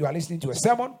right thing, you are listening to a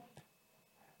sermon.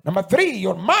 Number three,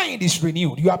 your mind is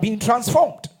renewed, you are being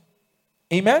transformed.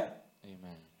 Amen?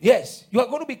 Amen. Yes, you are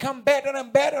going to become better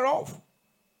and better off.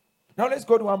 Now let's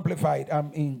go to Amplified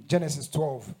in Genesis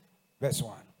 12, verse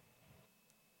 1.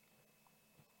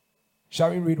 Shall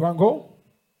we read one go?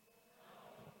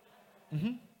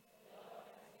 Uh-huh.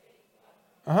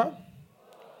 Uh-huh.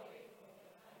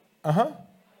 Uh-huh.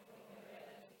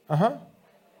 Uh-huh.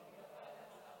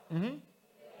 Mm-hmm.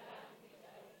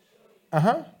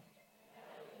 Uh-huh.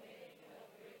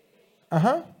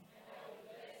 Uh-huh.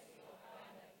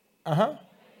 Uh-huh.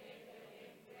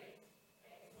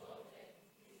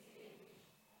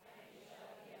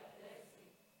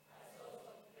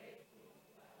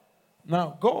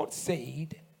 Now, God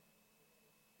said,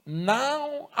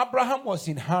 now Abraham was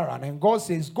in Haran, and God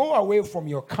says, go away from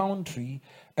your country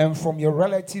and from your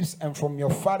relatives and from your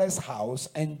father's house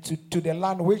and to the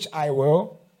land which I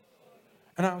will.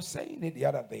 And I was saying it the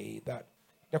other day that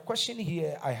the question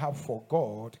here I have for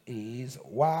God is,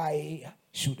 why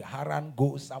should Haran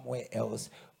go somewhere else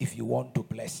if you want to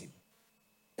bless him?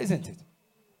 Isn't it?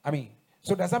 I mean,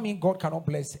 so does that mean God cannot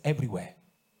bless everywhere?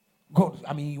 God,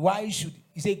 I mean, why should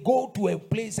he say, go to a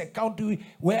place, a country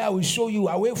where I will show you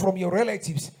away from your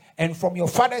relatives and from your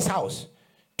father's house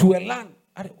to a land?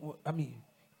 I mean,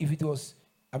 if it was,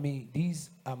 I mean, these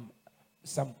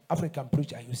some African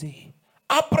preacher, you say,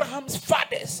 Abraham's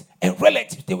fathers and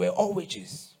relatives, they were all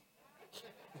witches.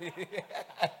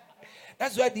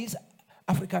 That's why these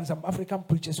some African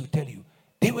preachers will tell you,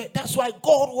 that's why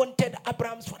God wanted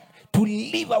Abraham's father to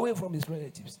live away from his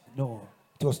relatives. No.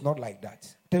 It was not like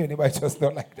that. Tell your neighbor, it was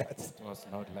not like that. It was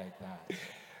not like that.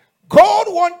 God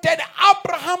wanted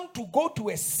Abraham to go to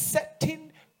a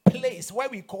certain place where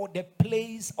we call the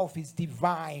place of his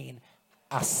divine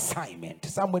assignment.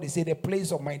 Somebody say the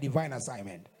place of my divine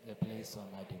assignment. The place of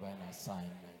my divine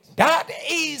assignment. That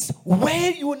is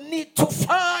where you need to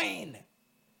find.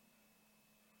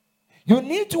 You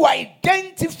need to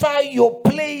identify your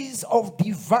place of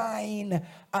divine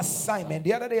assignment.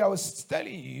 The other day I was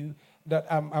telling you that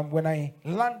when I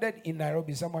landed in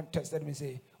Nairobi, someone texted me and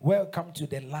said, welcome to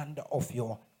the land of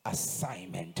your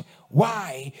assignment.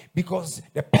 Why? Because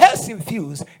the person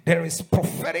feels there is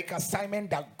prophetic assignment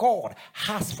that God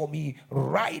has for me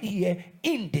right here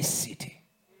in this city.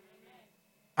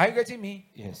 Are you getting me?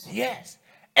 Yes. Yes.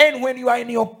 And when you are in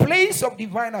your place of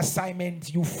divine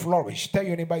assignment, you flourish. Tell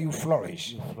your neighbor, you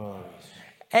flourish. You flourish.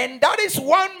 And that is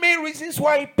one main reason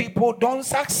why people don't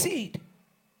succeed.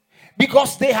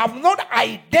 Because they have not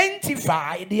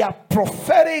identified their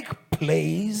prophetic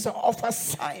place of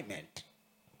assignment.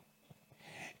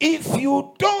 If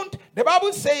you don't, the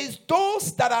Bible says,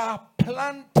 those that are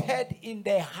planted in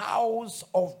the house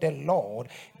of the Lord,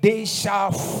 they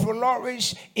shall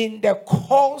flourish in the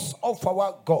cause of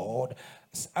our God.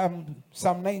 Psalm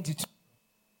 92.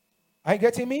 Are you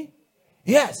getting me?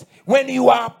 Yes. When you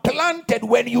are planted,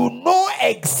 when you know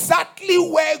exactly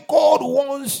where God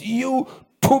wants you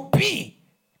to be,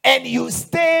 and you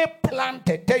stay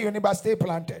planted. Tell your neighbor, stay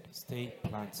planted. Stay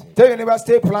planted. Tell your neighbor,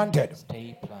 stay planted.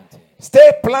 Stay planted.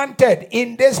 Stay planted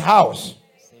in this house.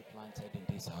 Stay planted in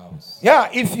this house. Yeah,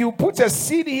 if you put a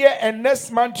seed here and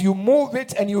next month you move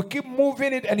it and you keep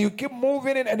moving it and you keep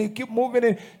moving it and you keep moving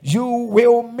it, you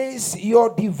will miss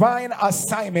your divine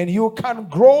assignment. You can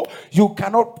grow, you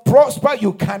cannot prosper,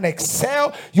 you can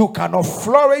excel, you cannot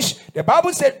flourish. The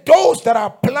Bible said those that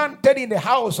are planted in the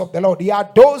house of the Lord, they are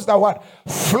those that what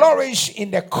flourish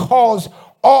in the cause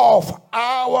of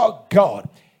our God.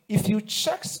 If you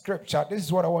check scripture, this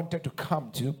is what I wanted to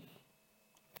come to.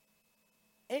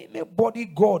 Anybody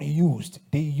God used,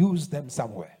 they used them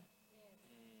somewhere.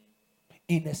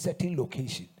 In a certain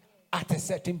location, at a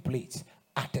certain place,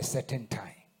 at a certain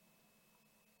time.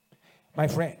 My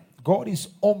friend, God is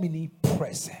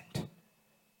omnipresent,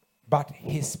 but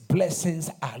his blessings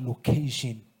are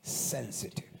location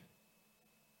sensitive.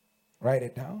 Write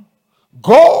it down.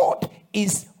 God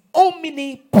is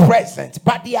omnipresent,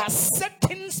 but there are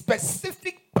certain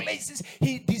specific places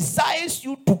he desires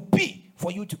you to be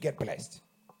for you you to get blessed.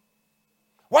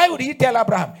 Why would he tell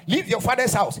Abraham, leave your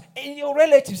father's house and your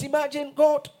relatives? Imagine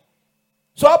God.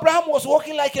 So Abraham was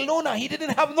walking like a loner. He didn't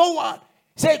have no one.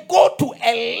 He said, go to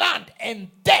a land and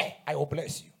there I will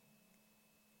bless you.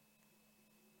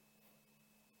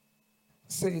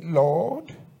 Say,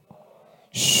 Lord,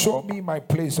 show me my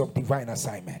place of divine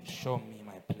assignment. Show me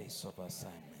my place of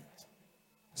assignment.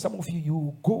 Some of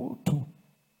you go to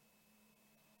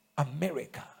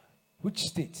America. Which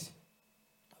state?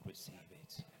 I receive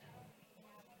it.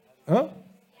 Huh?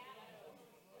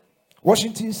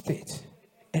 Washington State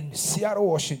and Seattle,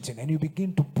 Washington, and you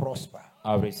begin to prosper.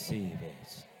 I receive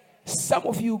it. Some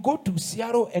of you go to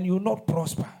Seattle and you not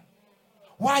prosper.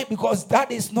 Why? Because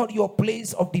that is not your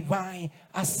place of divine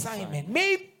assignment.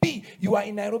 Maybe you are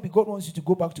in Nairobi. God wants you to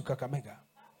go back to Kakamega.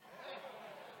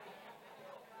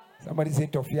 Somebody say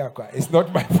Tofiakwa. It's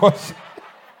not my portion.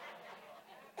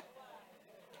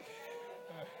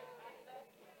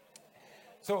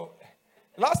 So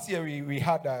last year we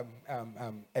had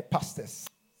a pastor's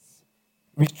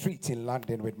retreat in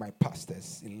London with my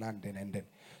pastors in London, and then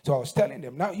so I was telling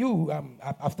them, now you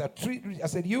after 3, I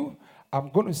said, I'm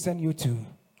going to send you to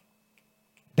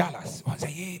Dallas. I said,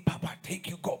 hey, Papa, thank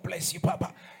you, God bless you,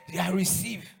 Papa. Yeah, I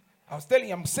receive. I was telling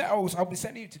him, I'll be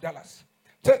sending you to Dallas.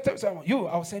 Tell someone,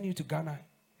 I'll send you to Ghana.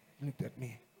 He looked at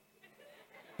me.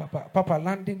 Papa,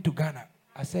 landing to Ghana.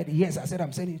 I said, yes. I said,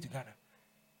 I'm sending you to Ghana.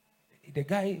 The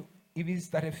guy even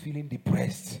started feeling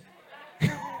depressed.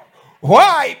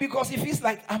 Why? Because he feels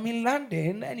like, I'm in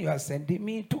London and you are sending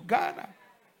me to Ghana.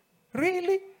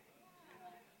 Really?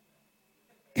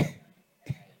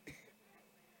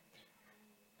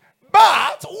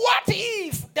 But what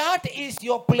if that is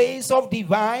your place of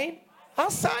divine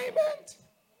assignment?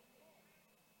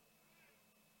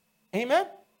 Amen?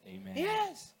 Amen.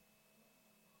 Yes.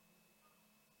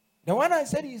 The one I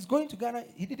said he's going to Ghana,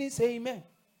 he didn't say amen.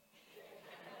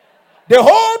 The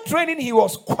whole training, he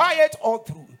was quiet all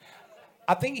through.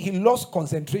 I think he lost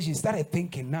concentration. He started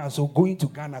thinking now, so going to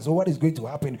Ghana, so what is going to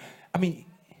happen? I mean,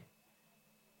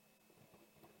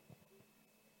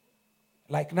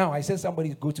 like now, I said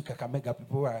somebody go to Kakamega,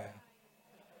 people are...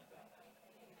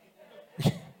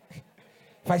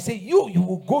 If I say you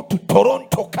will go to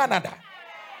Toronto, Canada.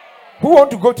 Who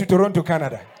want to go to Toronto,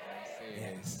 Canada?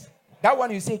 Yes. That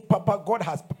one you say, Papa, God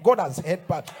has heard,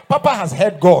 Papa has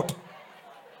heard God.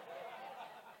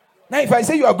 Now, if I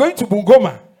say you are going to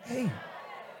Bungoma, hey,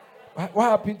 what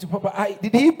happened to Papa?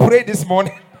 Did he pray this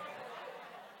morning?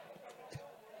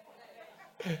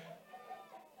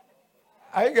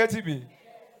 Are you getting me?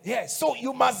 Yes. So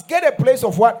you must get a place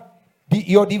of what?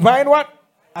 Your divine what?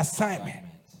 Assignment.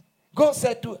 God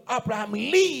said to Abraham,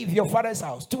 leave your father's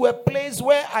house to a place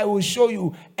where I will show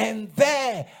you, and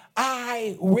there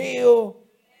I will.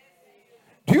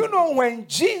 Do you know when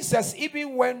Jesus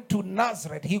even went to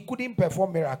Nazareth, he couldn't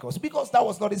perform miracles because that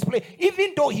was not his place.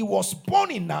 Even though he was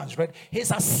born in Nazareth,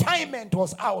 his assignment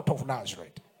was out of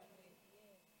Nazareth.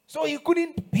 So he could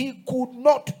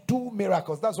not do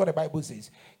miracles. That's what the Bible says.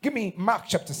 Give me Mark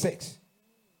chapter 6.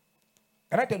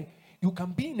 And I tell you, you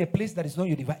can be in a place that is not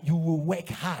your divine. You will work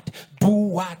hard. Do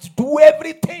what? Do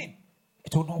everything.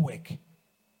 It will not work.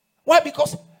 Why?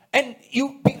 Because, and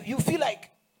you feel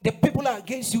like the people are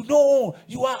against you. No,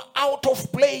 you are out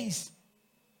of place.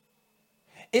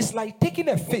 It's like taking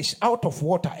a fish out of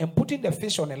water and putting the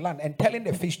fish on a land and telling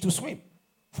the fish to swim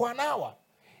for an hour.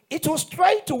 It was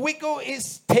trying to wiggle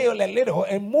its tail a little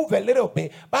and move a little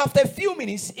bit, but after a few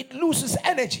minutes, it loses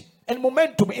energy and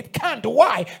momentum. It can't.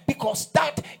 Why? Because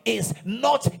that is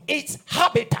not its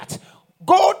habitat.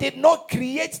 God did not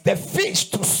create the fish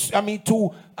to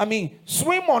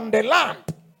swim on the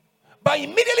land, but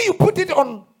immediately you put it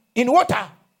in water,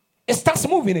 it starts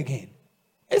moving again,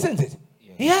 isn't it?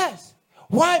 Yes.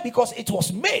 Why? Because it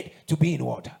was made to be in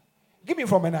water. Give me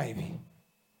from NIV.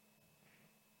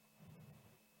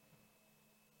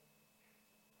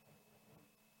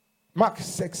 Mark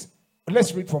 6.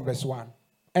 Let's read from verse 1.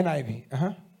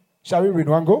 NIV. Shall we read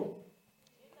one go?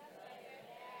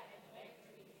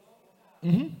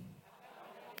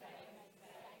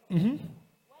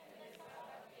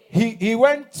 He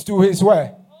went to his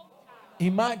where?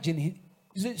 Imagine.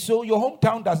 So your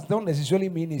hometown does not necessarily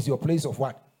mean is your place of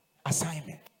what?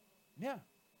 Assignment. Yeah.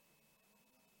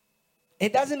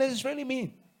 It doesn't necessarily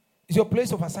mean it's your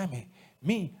place of assignment.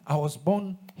 Me, I was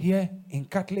born here in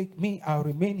Catholic. Me, I'll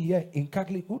remain here in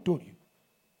Catholic. Who told you?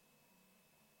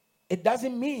 It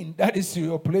doesn't mean that is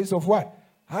your place of what?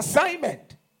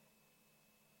 Assignment.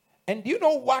 And do you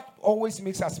know what always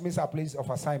makes us miss our place of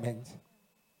assignment?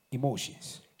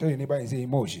 Emotions. Tell your neighbor and say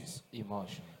emotions.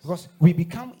 Emotions. Because we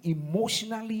become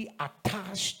emotionally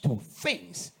attached to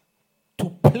things, to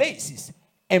places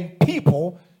and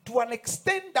people to an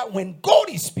extent that when God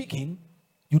is speaking,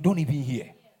 you don't even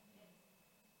hear.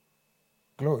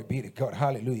 Glory be to God.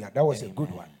 Hallelujah. That was a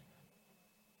good one.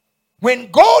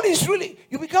 When God is really,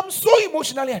 you become so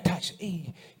emotionally attached.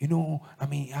 Hey,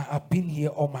 I've been here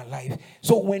all my life.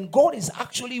 So when God is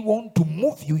actually want to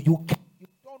move you, you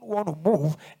don't want to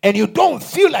move and you don't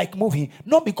feel like moving.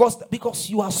 Not because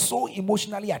you are so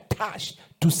emotionally attached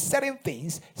to certain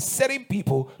things, certain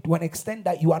people, to an extent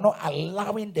that you are not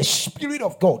allowing the Spirit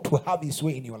of God to have His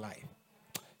way in your life.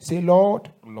 Say, Lord,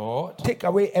 take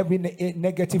away every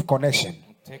negative connection.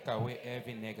 Take away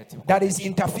every negative that is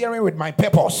interfering with my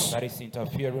purpose. That is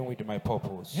interfering with my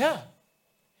purpose. Yeah.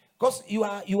 Because you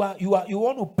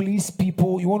want to please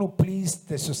people, you want to please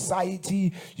the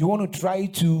society, you want to try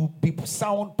to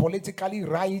sound politically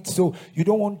right, so you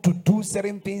don't want to do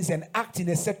certain things and act in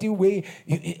a certain way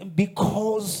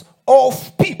because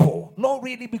of people, not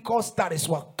really because that is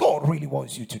what God really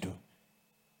wants you to do.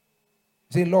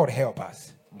 Say, Lord, help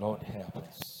us. Lord, help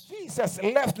us. Jesus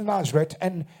left Nazareth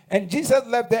and Jesus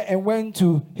left there and went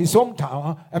to his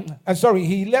hometown.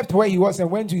 He left where he was and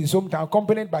went to his hometown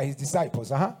accompanied by his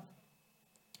disciples.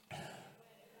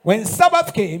 When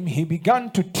Sabbath came, he began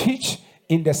to teach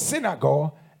in the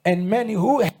synagogue, and many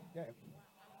who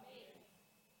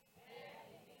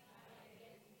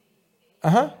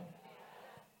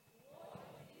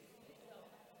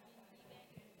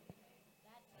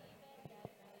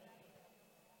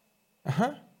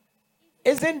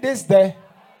Isn't this the...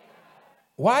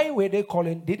 Why were they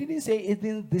calling... They didn't say,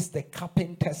 isn't this the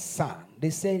carpenter's son? They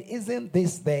said, isn't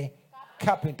this the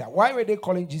carpenter? Why were they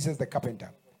calling Jesus the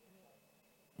carpenter?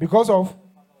 Because of...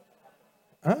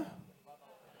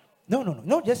 No.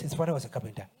 Not just his father was a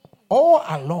carpenter. All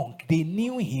along, they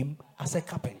knew him as a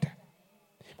carpenter.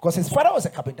 Because his father was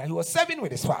a carpenter. He was serving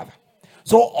with his father.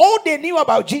 So all they knew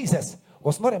about Jesus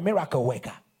was not a miracle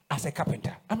worker. As a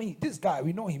carpenter. I mean, this guy,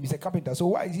 we know him, he's a carpenter. So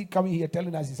why is he coming here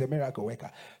telling us he's a miracle worker?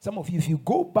 Some of you, if you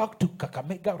go back to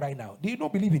Kakamega right now, they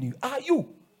don't believe in you. Are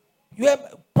you? You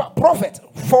have prophet.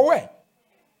 For where?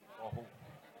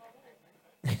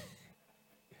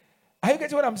 Are you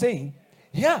getting what I'm saying?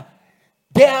 Yeah.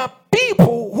 There are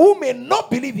people who may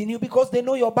not believe in you because they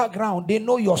know your background. They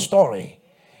know your story.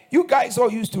 You guys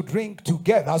all used to drink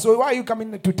together. So why are you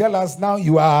coming to tell us now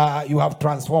you have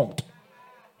transformed?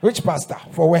 Which pastor?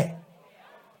 For where?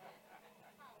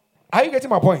 Are you getting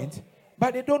my point?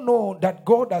 But they don't know that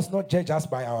God does not judge us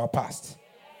by our past.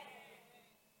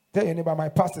 Tell your neighbor, my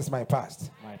past is my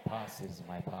past. My past is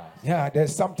my past. Yeah,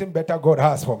 there's something better God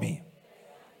has for me.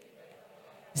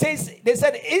 They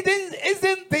said,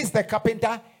 isn't this the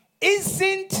carpenter?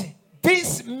 Isn't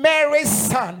this Mary's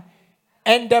son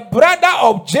and the brother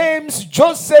of James,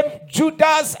 Joseph,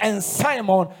 Judas, and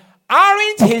Simon?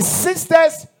 Aren't his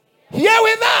sisters here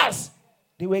with us?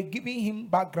 They were giving him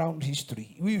background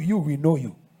history. We know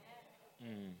you.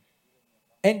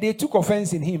 And they took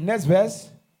offense in him. Next verse.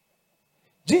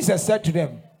 Jesus said to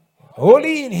them,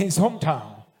 only in his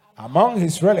hometown, among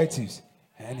his relatives,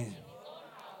 and his...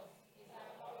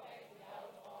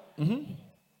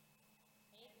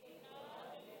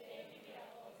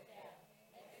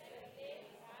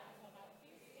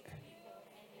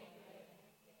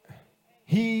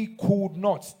 He could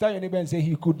not. Tell your neighbor and say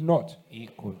he could not. He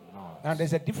could not. And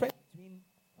there's a difference between,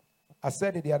 I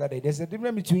said it the other day, there's a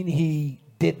difference between he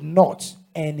did not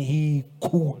and he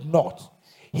could not.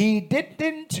 He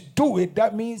didn't do it.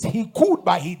 That means he could,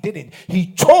 but he didn't.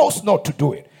 He chose not to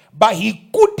do it. But he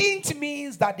couldn't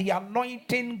means that the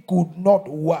anointing could not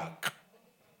work.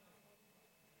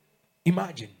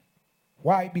 Imagine.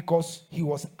 Why? Because he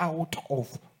was out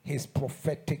of his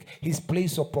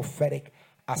place of prophetic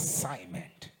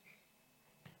assignment.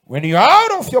 When you're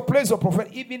out of your place of prophet,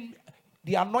 even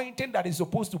the anointing that is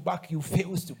supposed to back you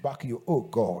fails to back you. Oh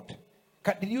God.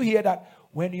 Did you hear that?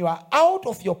 When you are out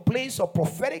of your place of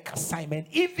prophetic assignment,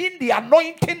 even the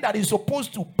anointing that is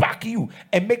supposed to back you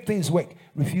and make things work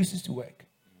refuses to work.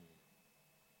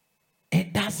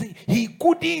 It doesn't. He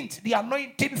couldn't. The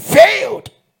anointing failed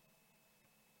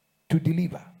to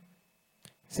deliver.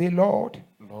 Say, Lord,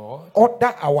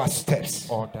 order our steps.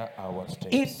 Order our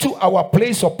steps into our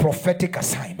place of prophetic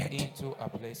assignment. Into a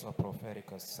place of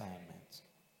prophetic assignment.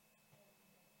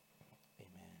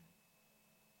 Amen.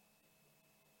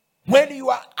 When you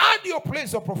are at your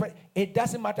place of prophetic, it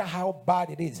doesn't matter how bad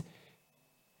it is.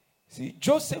 See,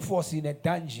 Joseph was in a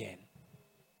dungeon,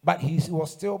 but he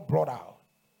was still brought out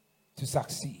to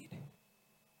succeed.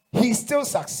 He still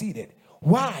succeeded.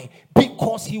 Why?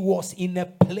 Because he was in a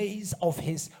place of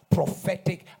his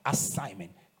prophetic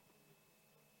assignment.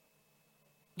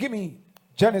 Give me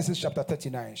Genesis chapter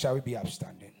 39. Shall we be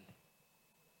upstanding?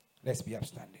 Let's be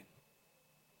upstanding.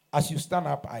 As you stand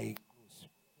up, I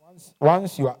close.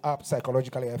 Once you are up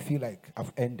psychologically, I feel like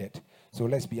I've ended. So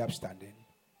let's be upstanding.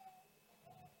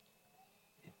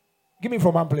 Give me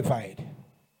from Amplified.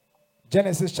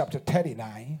 Genesis chapter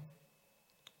 39.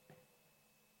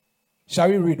 Shall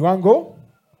we read one go?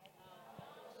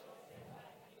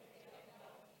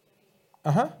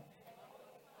 Uh-huh.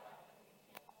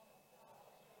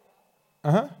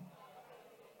 Uh-huh.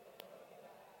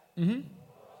 Mm-hmm.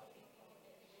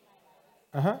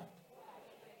 Uh-huh.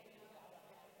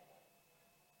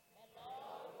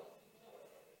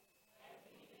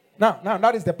 Now,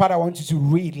 that is the part I want you to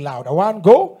read loud. One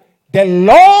go. The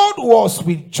Lord was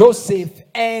with Joseph,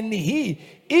 and he,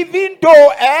 even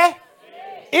though,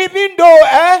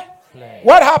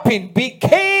 what happened?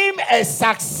 Became a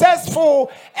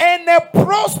successful and a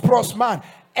prosperous man.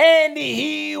 And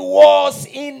he was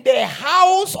in the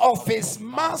house of his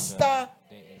master.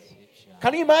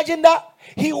 Can you imagine that?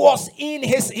 He was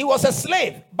a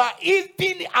slave, but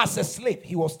even as a slave,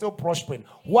 he was still prospering.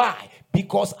 Why?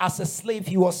 Because as a slave,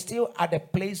 he was still at the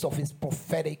place of his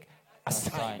prophetic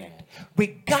assignment.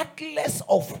 Regardless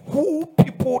of who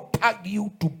people tag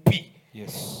you to be.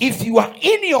 Yes. If you are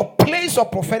in your place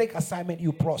of prophetic assignment,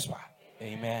 you prosper.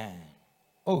 Amen.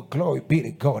 Oh, glory be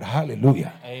to God.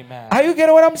 Hallelujah. Amen. Are you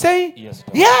getting what I'm saying? Yes.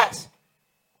 Yes.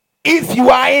 If you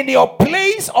are in your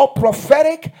place of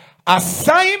prophetic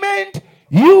assignment,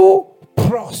 you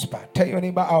prosper. Tell your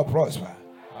neighbor, I'll prosper.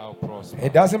 I'll prosper.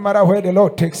 It doesn't matter where the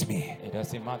Lord takes me. It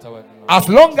doesn't matter where. As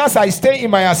long as I stay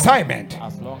in my assignment.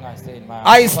 As long as I stay in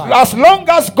my assignment. As long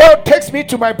as God takes me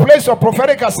to my place of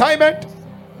prophetic assignment,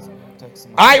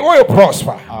 I will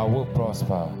prosper. I will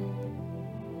prosper.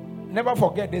 Never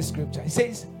forget this scripture. It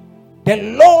says, the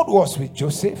Lord was with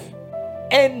Joseph,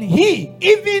 and he,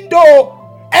 even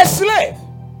though a slave,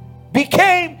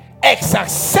 became a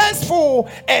successful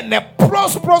and a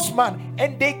prosperous man.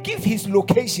 And they give his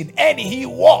location, and he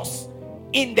was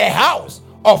in the house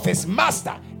of his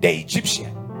master, the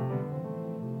Egyptian.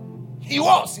 He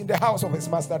was in the house of his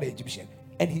master, the Egyptian,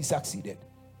 and he succeeded.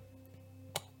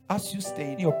 As you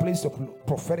stay in your place of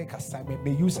prophetic assignment,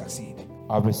 may you succeed.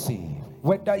 I receive.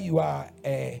 Whether you are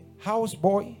a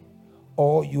houseboy,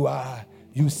 or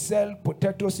you sell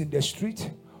potatoes in the street,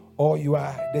 or you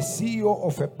are the CEO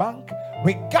of a bank,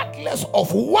 regardless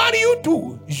of what you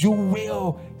do, you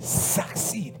will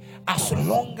succeed as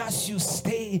long as you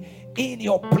stay in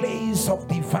your place of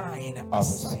divine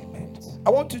assignment. I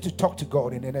want you to talk to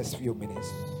God in the next few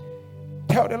minutes.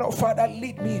 Tell the Lord, Father,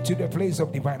 lead me to the place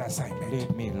of divine assignment.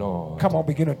 Lead me, Lord. Come on,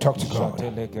 begin to talk to God.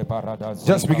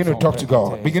 Just begin to talk to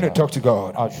God. Begin to talk to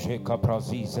God.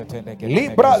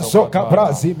 Libra zoka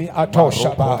brazimi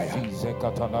atoshabaya.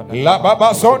 La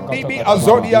baba zondi bi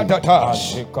azodia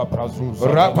tatash.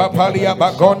 Rapapalia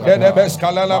bagonde de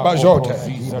beskalala bajote.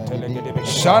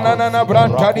 Shanana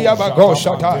brantadia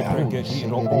bagoshataya.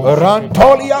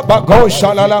 Rantolia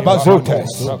bagoshalala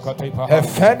bazutes.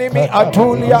 Efenimi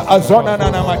atulia azona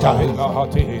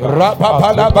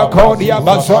Rapapala bakodia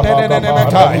bazone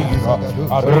nenemetai.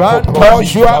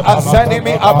 Rantoshua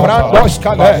azenimi abrandos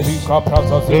kales.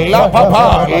 La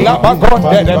papa la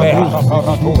bagonde nemea.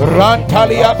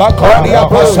 Rantalia bakodia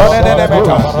bazone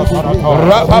nenemeta.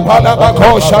 Rapapala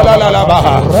bakosha la la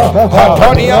baha.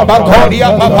 Hatonia bakodia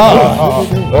papa.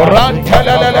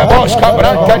 Rantelele boska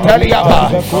branca teliaba.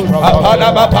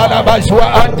 Apala bapala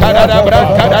bazua antana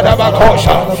branca da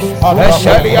bakosha.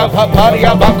 Eshelia papa.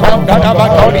 Bakonda da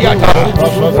bakoriata,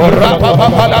 rapa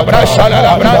papa la brasha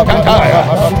la branca,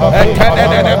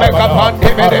 etene meka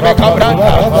pandi meka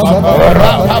branda,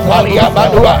 rapa palia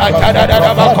badua atada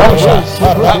da bakosha,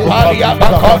 papalia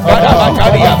bakonda da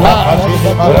batalia pa,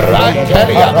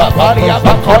 rantelia papalia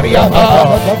bakoria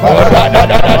pa, rada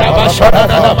da bashona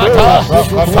da mata,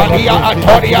 falia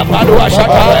atoria badua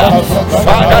shataya.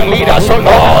 Father, lead us, O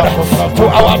Lord, to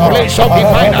our place of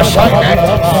divine assignment.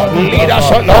 Lead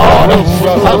us, O Lord.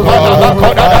 Papala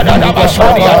bakoda da da da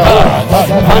bashoria ta.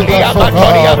 Palia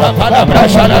batoria papala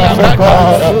brasha la branca.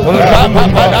 Rapa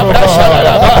pala brasha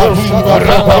la ba.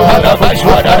 Rapa pala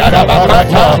bashwa da da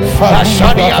bakata.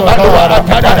 Asharia badua da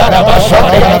da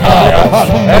bashoria ta.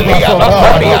 Elia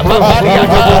bakoria papalia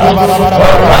ta.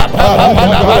 Rapa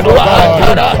pala badua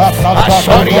da.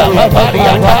 Ashoria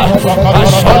papalia ta.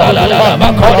 Ashola la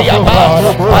bakoria pa.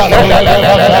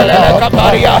 La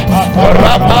kaparia.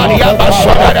 Raparia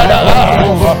bashoda da da.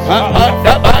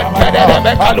 Anda banta de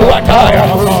bekaluataya,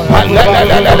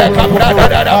 alelelele kabrada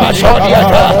da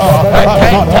bashodiata,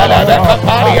 tentele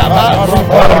bekaparia ba,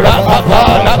 rapapa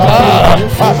la ba,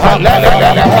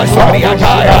 alelelele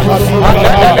kasoriataya,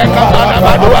 alelelele kapana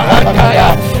badua antaya,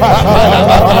 apala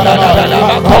bapala la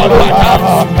bakoluata,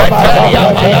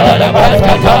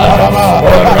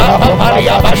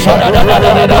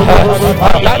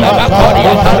 Alala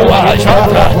Bakoria Kalua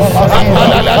Shanta,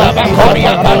 Alala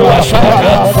Bakoria Kalua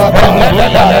Shanta,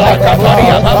 Alala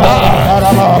Kaparia Baba,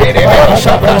 Video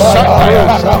Shabra Santa,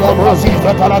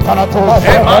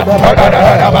 Eman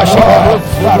Tadada Basho,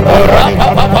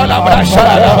 Rapa Pala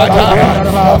Brashala Bata,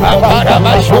 Ampara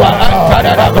Bashua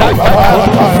Antada Branta,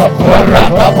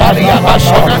 Rapa Palia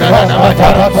Bashona Namata,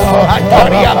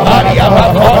 Antonia Palia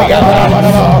Bakoria,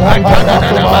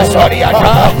 Antana Masoria,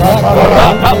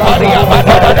 Rapa Palia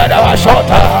Badada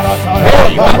Bashota,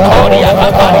 Hey Bakoria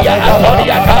Babaria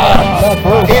Antonia,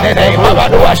 in the name of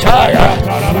Aduashaya,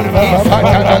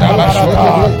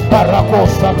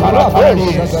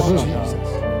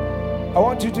 I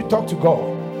want you to talk to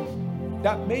God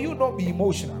that may you not be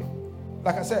emotional.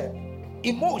 Like I said,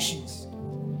 emotions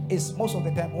is most of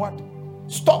the time what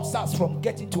stops us from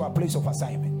getting to our place of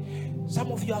assignment.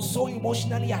 Some of you are so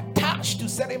emotionally attached to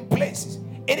certain places.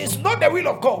 It is not the will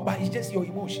of God, but it's just your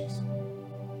emotions.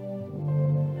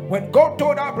 When God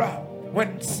told Abraham,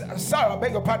 when Sarah,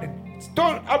 beg your pardon,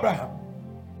 told Abraham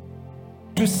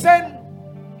to send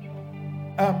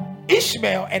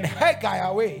Ishmael and Hagar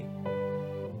away,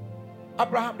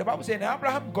 Abraham, the Bible said,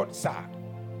 Abraham got sad.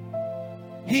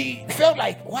 He felt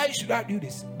like, why should I do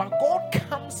this? But God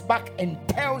comes back and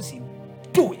tells him,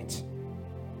 do it.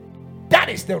 That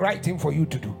is the right thing for you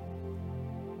to do.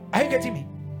 Are you getting me?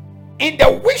 In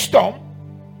the wisdom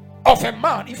of a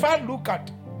man, if I look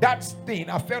at that thing,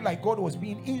 I felt like God was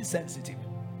being insensitive.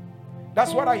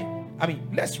 That's what I mean,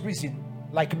 let's reason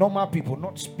like normal people,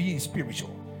 not being spiritual.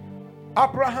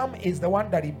 Abraham is the one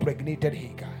that impregnated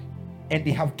Hagar, and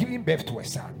they have given birth to a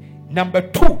son. Number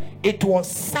two, it was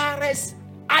Sarah's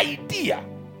idea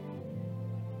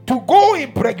to go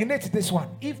impregnate this one.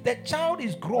 If the child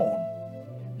is grown,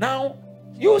 now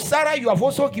you, Sarah, you have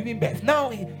also given birth.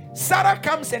 Now Sarah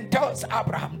comes and tells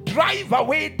Abraham, drive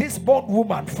away this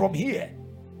bondwoman from here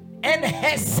and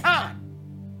her son.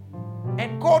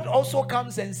 And God also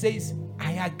comes and says,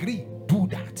 I agree, do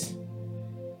that.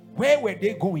 Where were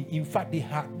they going? In fact, they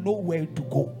had nowhere to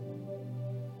go.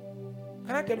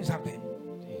 Can I tell you something?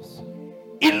 Yes.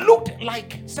 It looked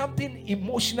like something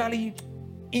emotionally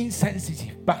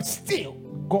insensitive, but still,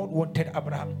 God wanted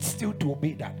Abraham still to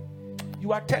obey that.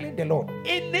 You are telling the Lord,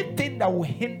 anything that will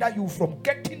hinder you from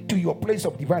getting to your place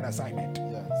of divine assignment.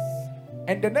 Yes.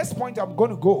 And the next point I'm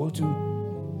going to go to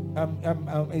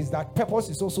is that purpose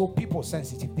is also people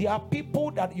sensitive. There are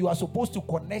people that you are supposed to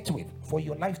connect with for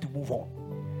your life to move on.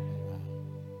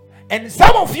 And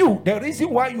some of you, the reason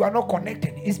why you are not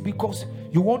connected is because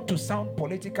you want to sound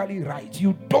politically right.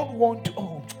 You don't want to,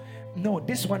 oh, no,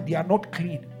 this one, they are not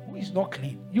clean. Who is not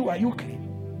clean? Are you clean?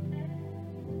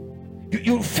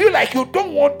 You feel like you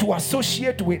don't want to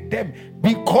associate with them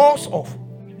because of,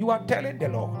 you are telling the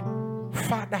Lord,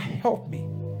 Father, help me.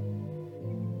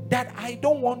 That I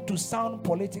don't want to sound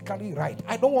politically right.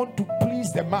 I don't want to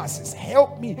please the masses.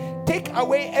 Help me. Take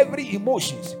away every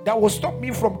emotions that will stop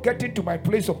me from getting to my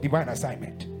place of divine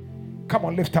assignment. Come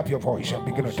on, lift up your voice and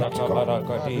begin to talk to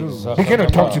God. Begin to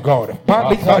talk to God.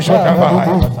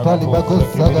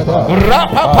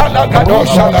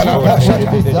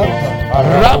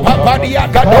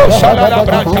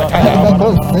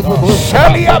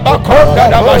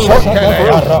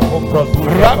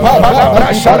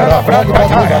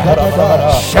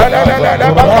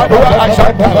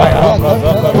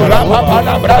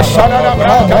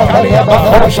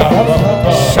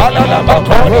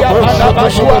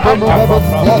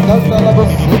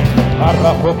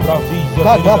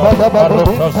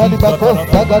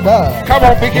 Come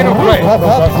on, begin to pray.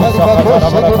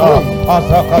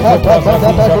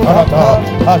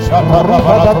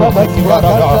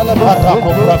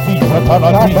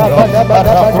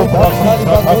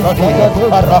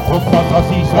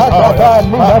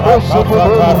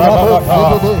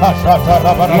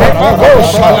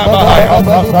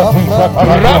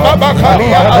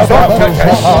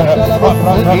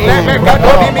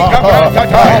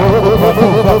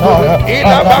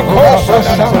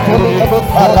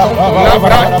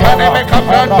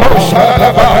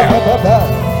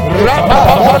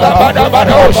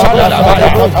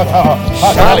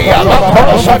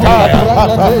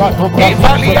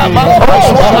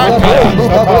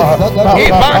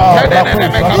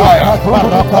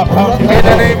 In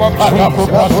the name of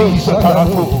Jesus.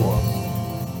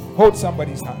 Hold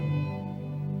somebody's hand.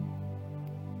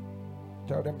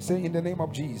 Tell them, say, in the name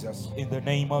of Jesus. In the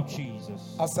name of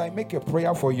Jesus. As I make a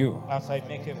prayer for you. As I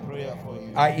make a prayer for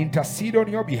you. I intercede on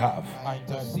your behalf. I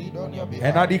intercede on your behalf.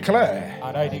 And I declare.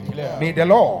 And I declare. May the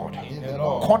Lord. The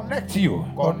Lord connect you.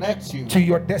 Connect you. To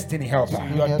your destiny helper.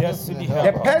 To your destiny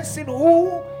helper. The person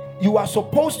who you are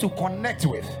supposed to connect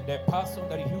with, the person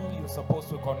that you're supposed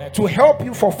to connect to help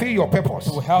you fulfill your purpose.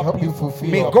 to help you fulfill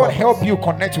May your God purpose. help you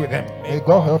connect with them. May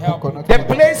God help you connect The with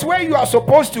them. place where you are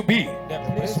supposed to be, The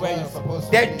place where you're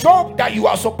supposed to the job that you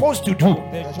are supposed to do,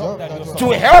 the job that you're to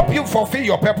supposed help you fulfill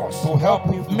your purpose. to help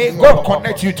you May fulfill God your connect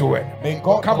purpose. you to it. May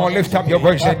God Come on, connect lift up you your to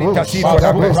it. voice and intercede for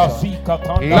that person. Come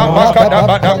on,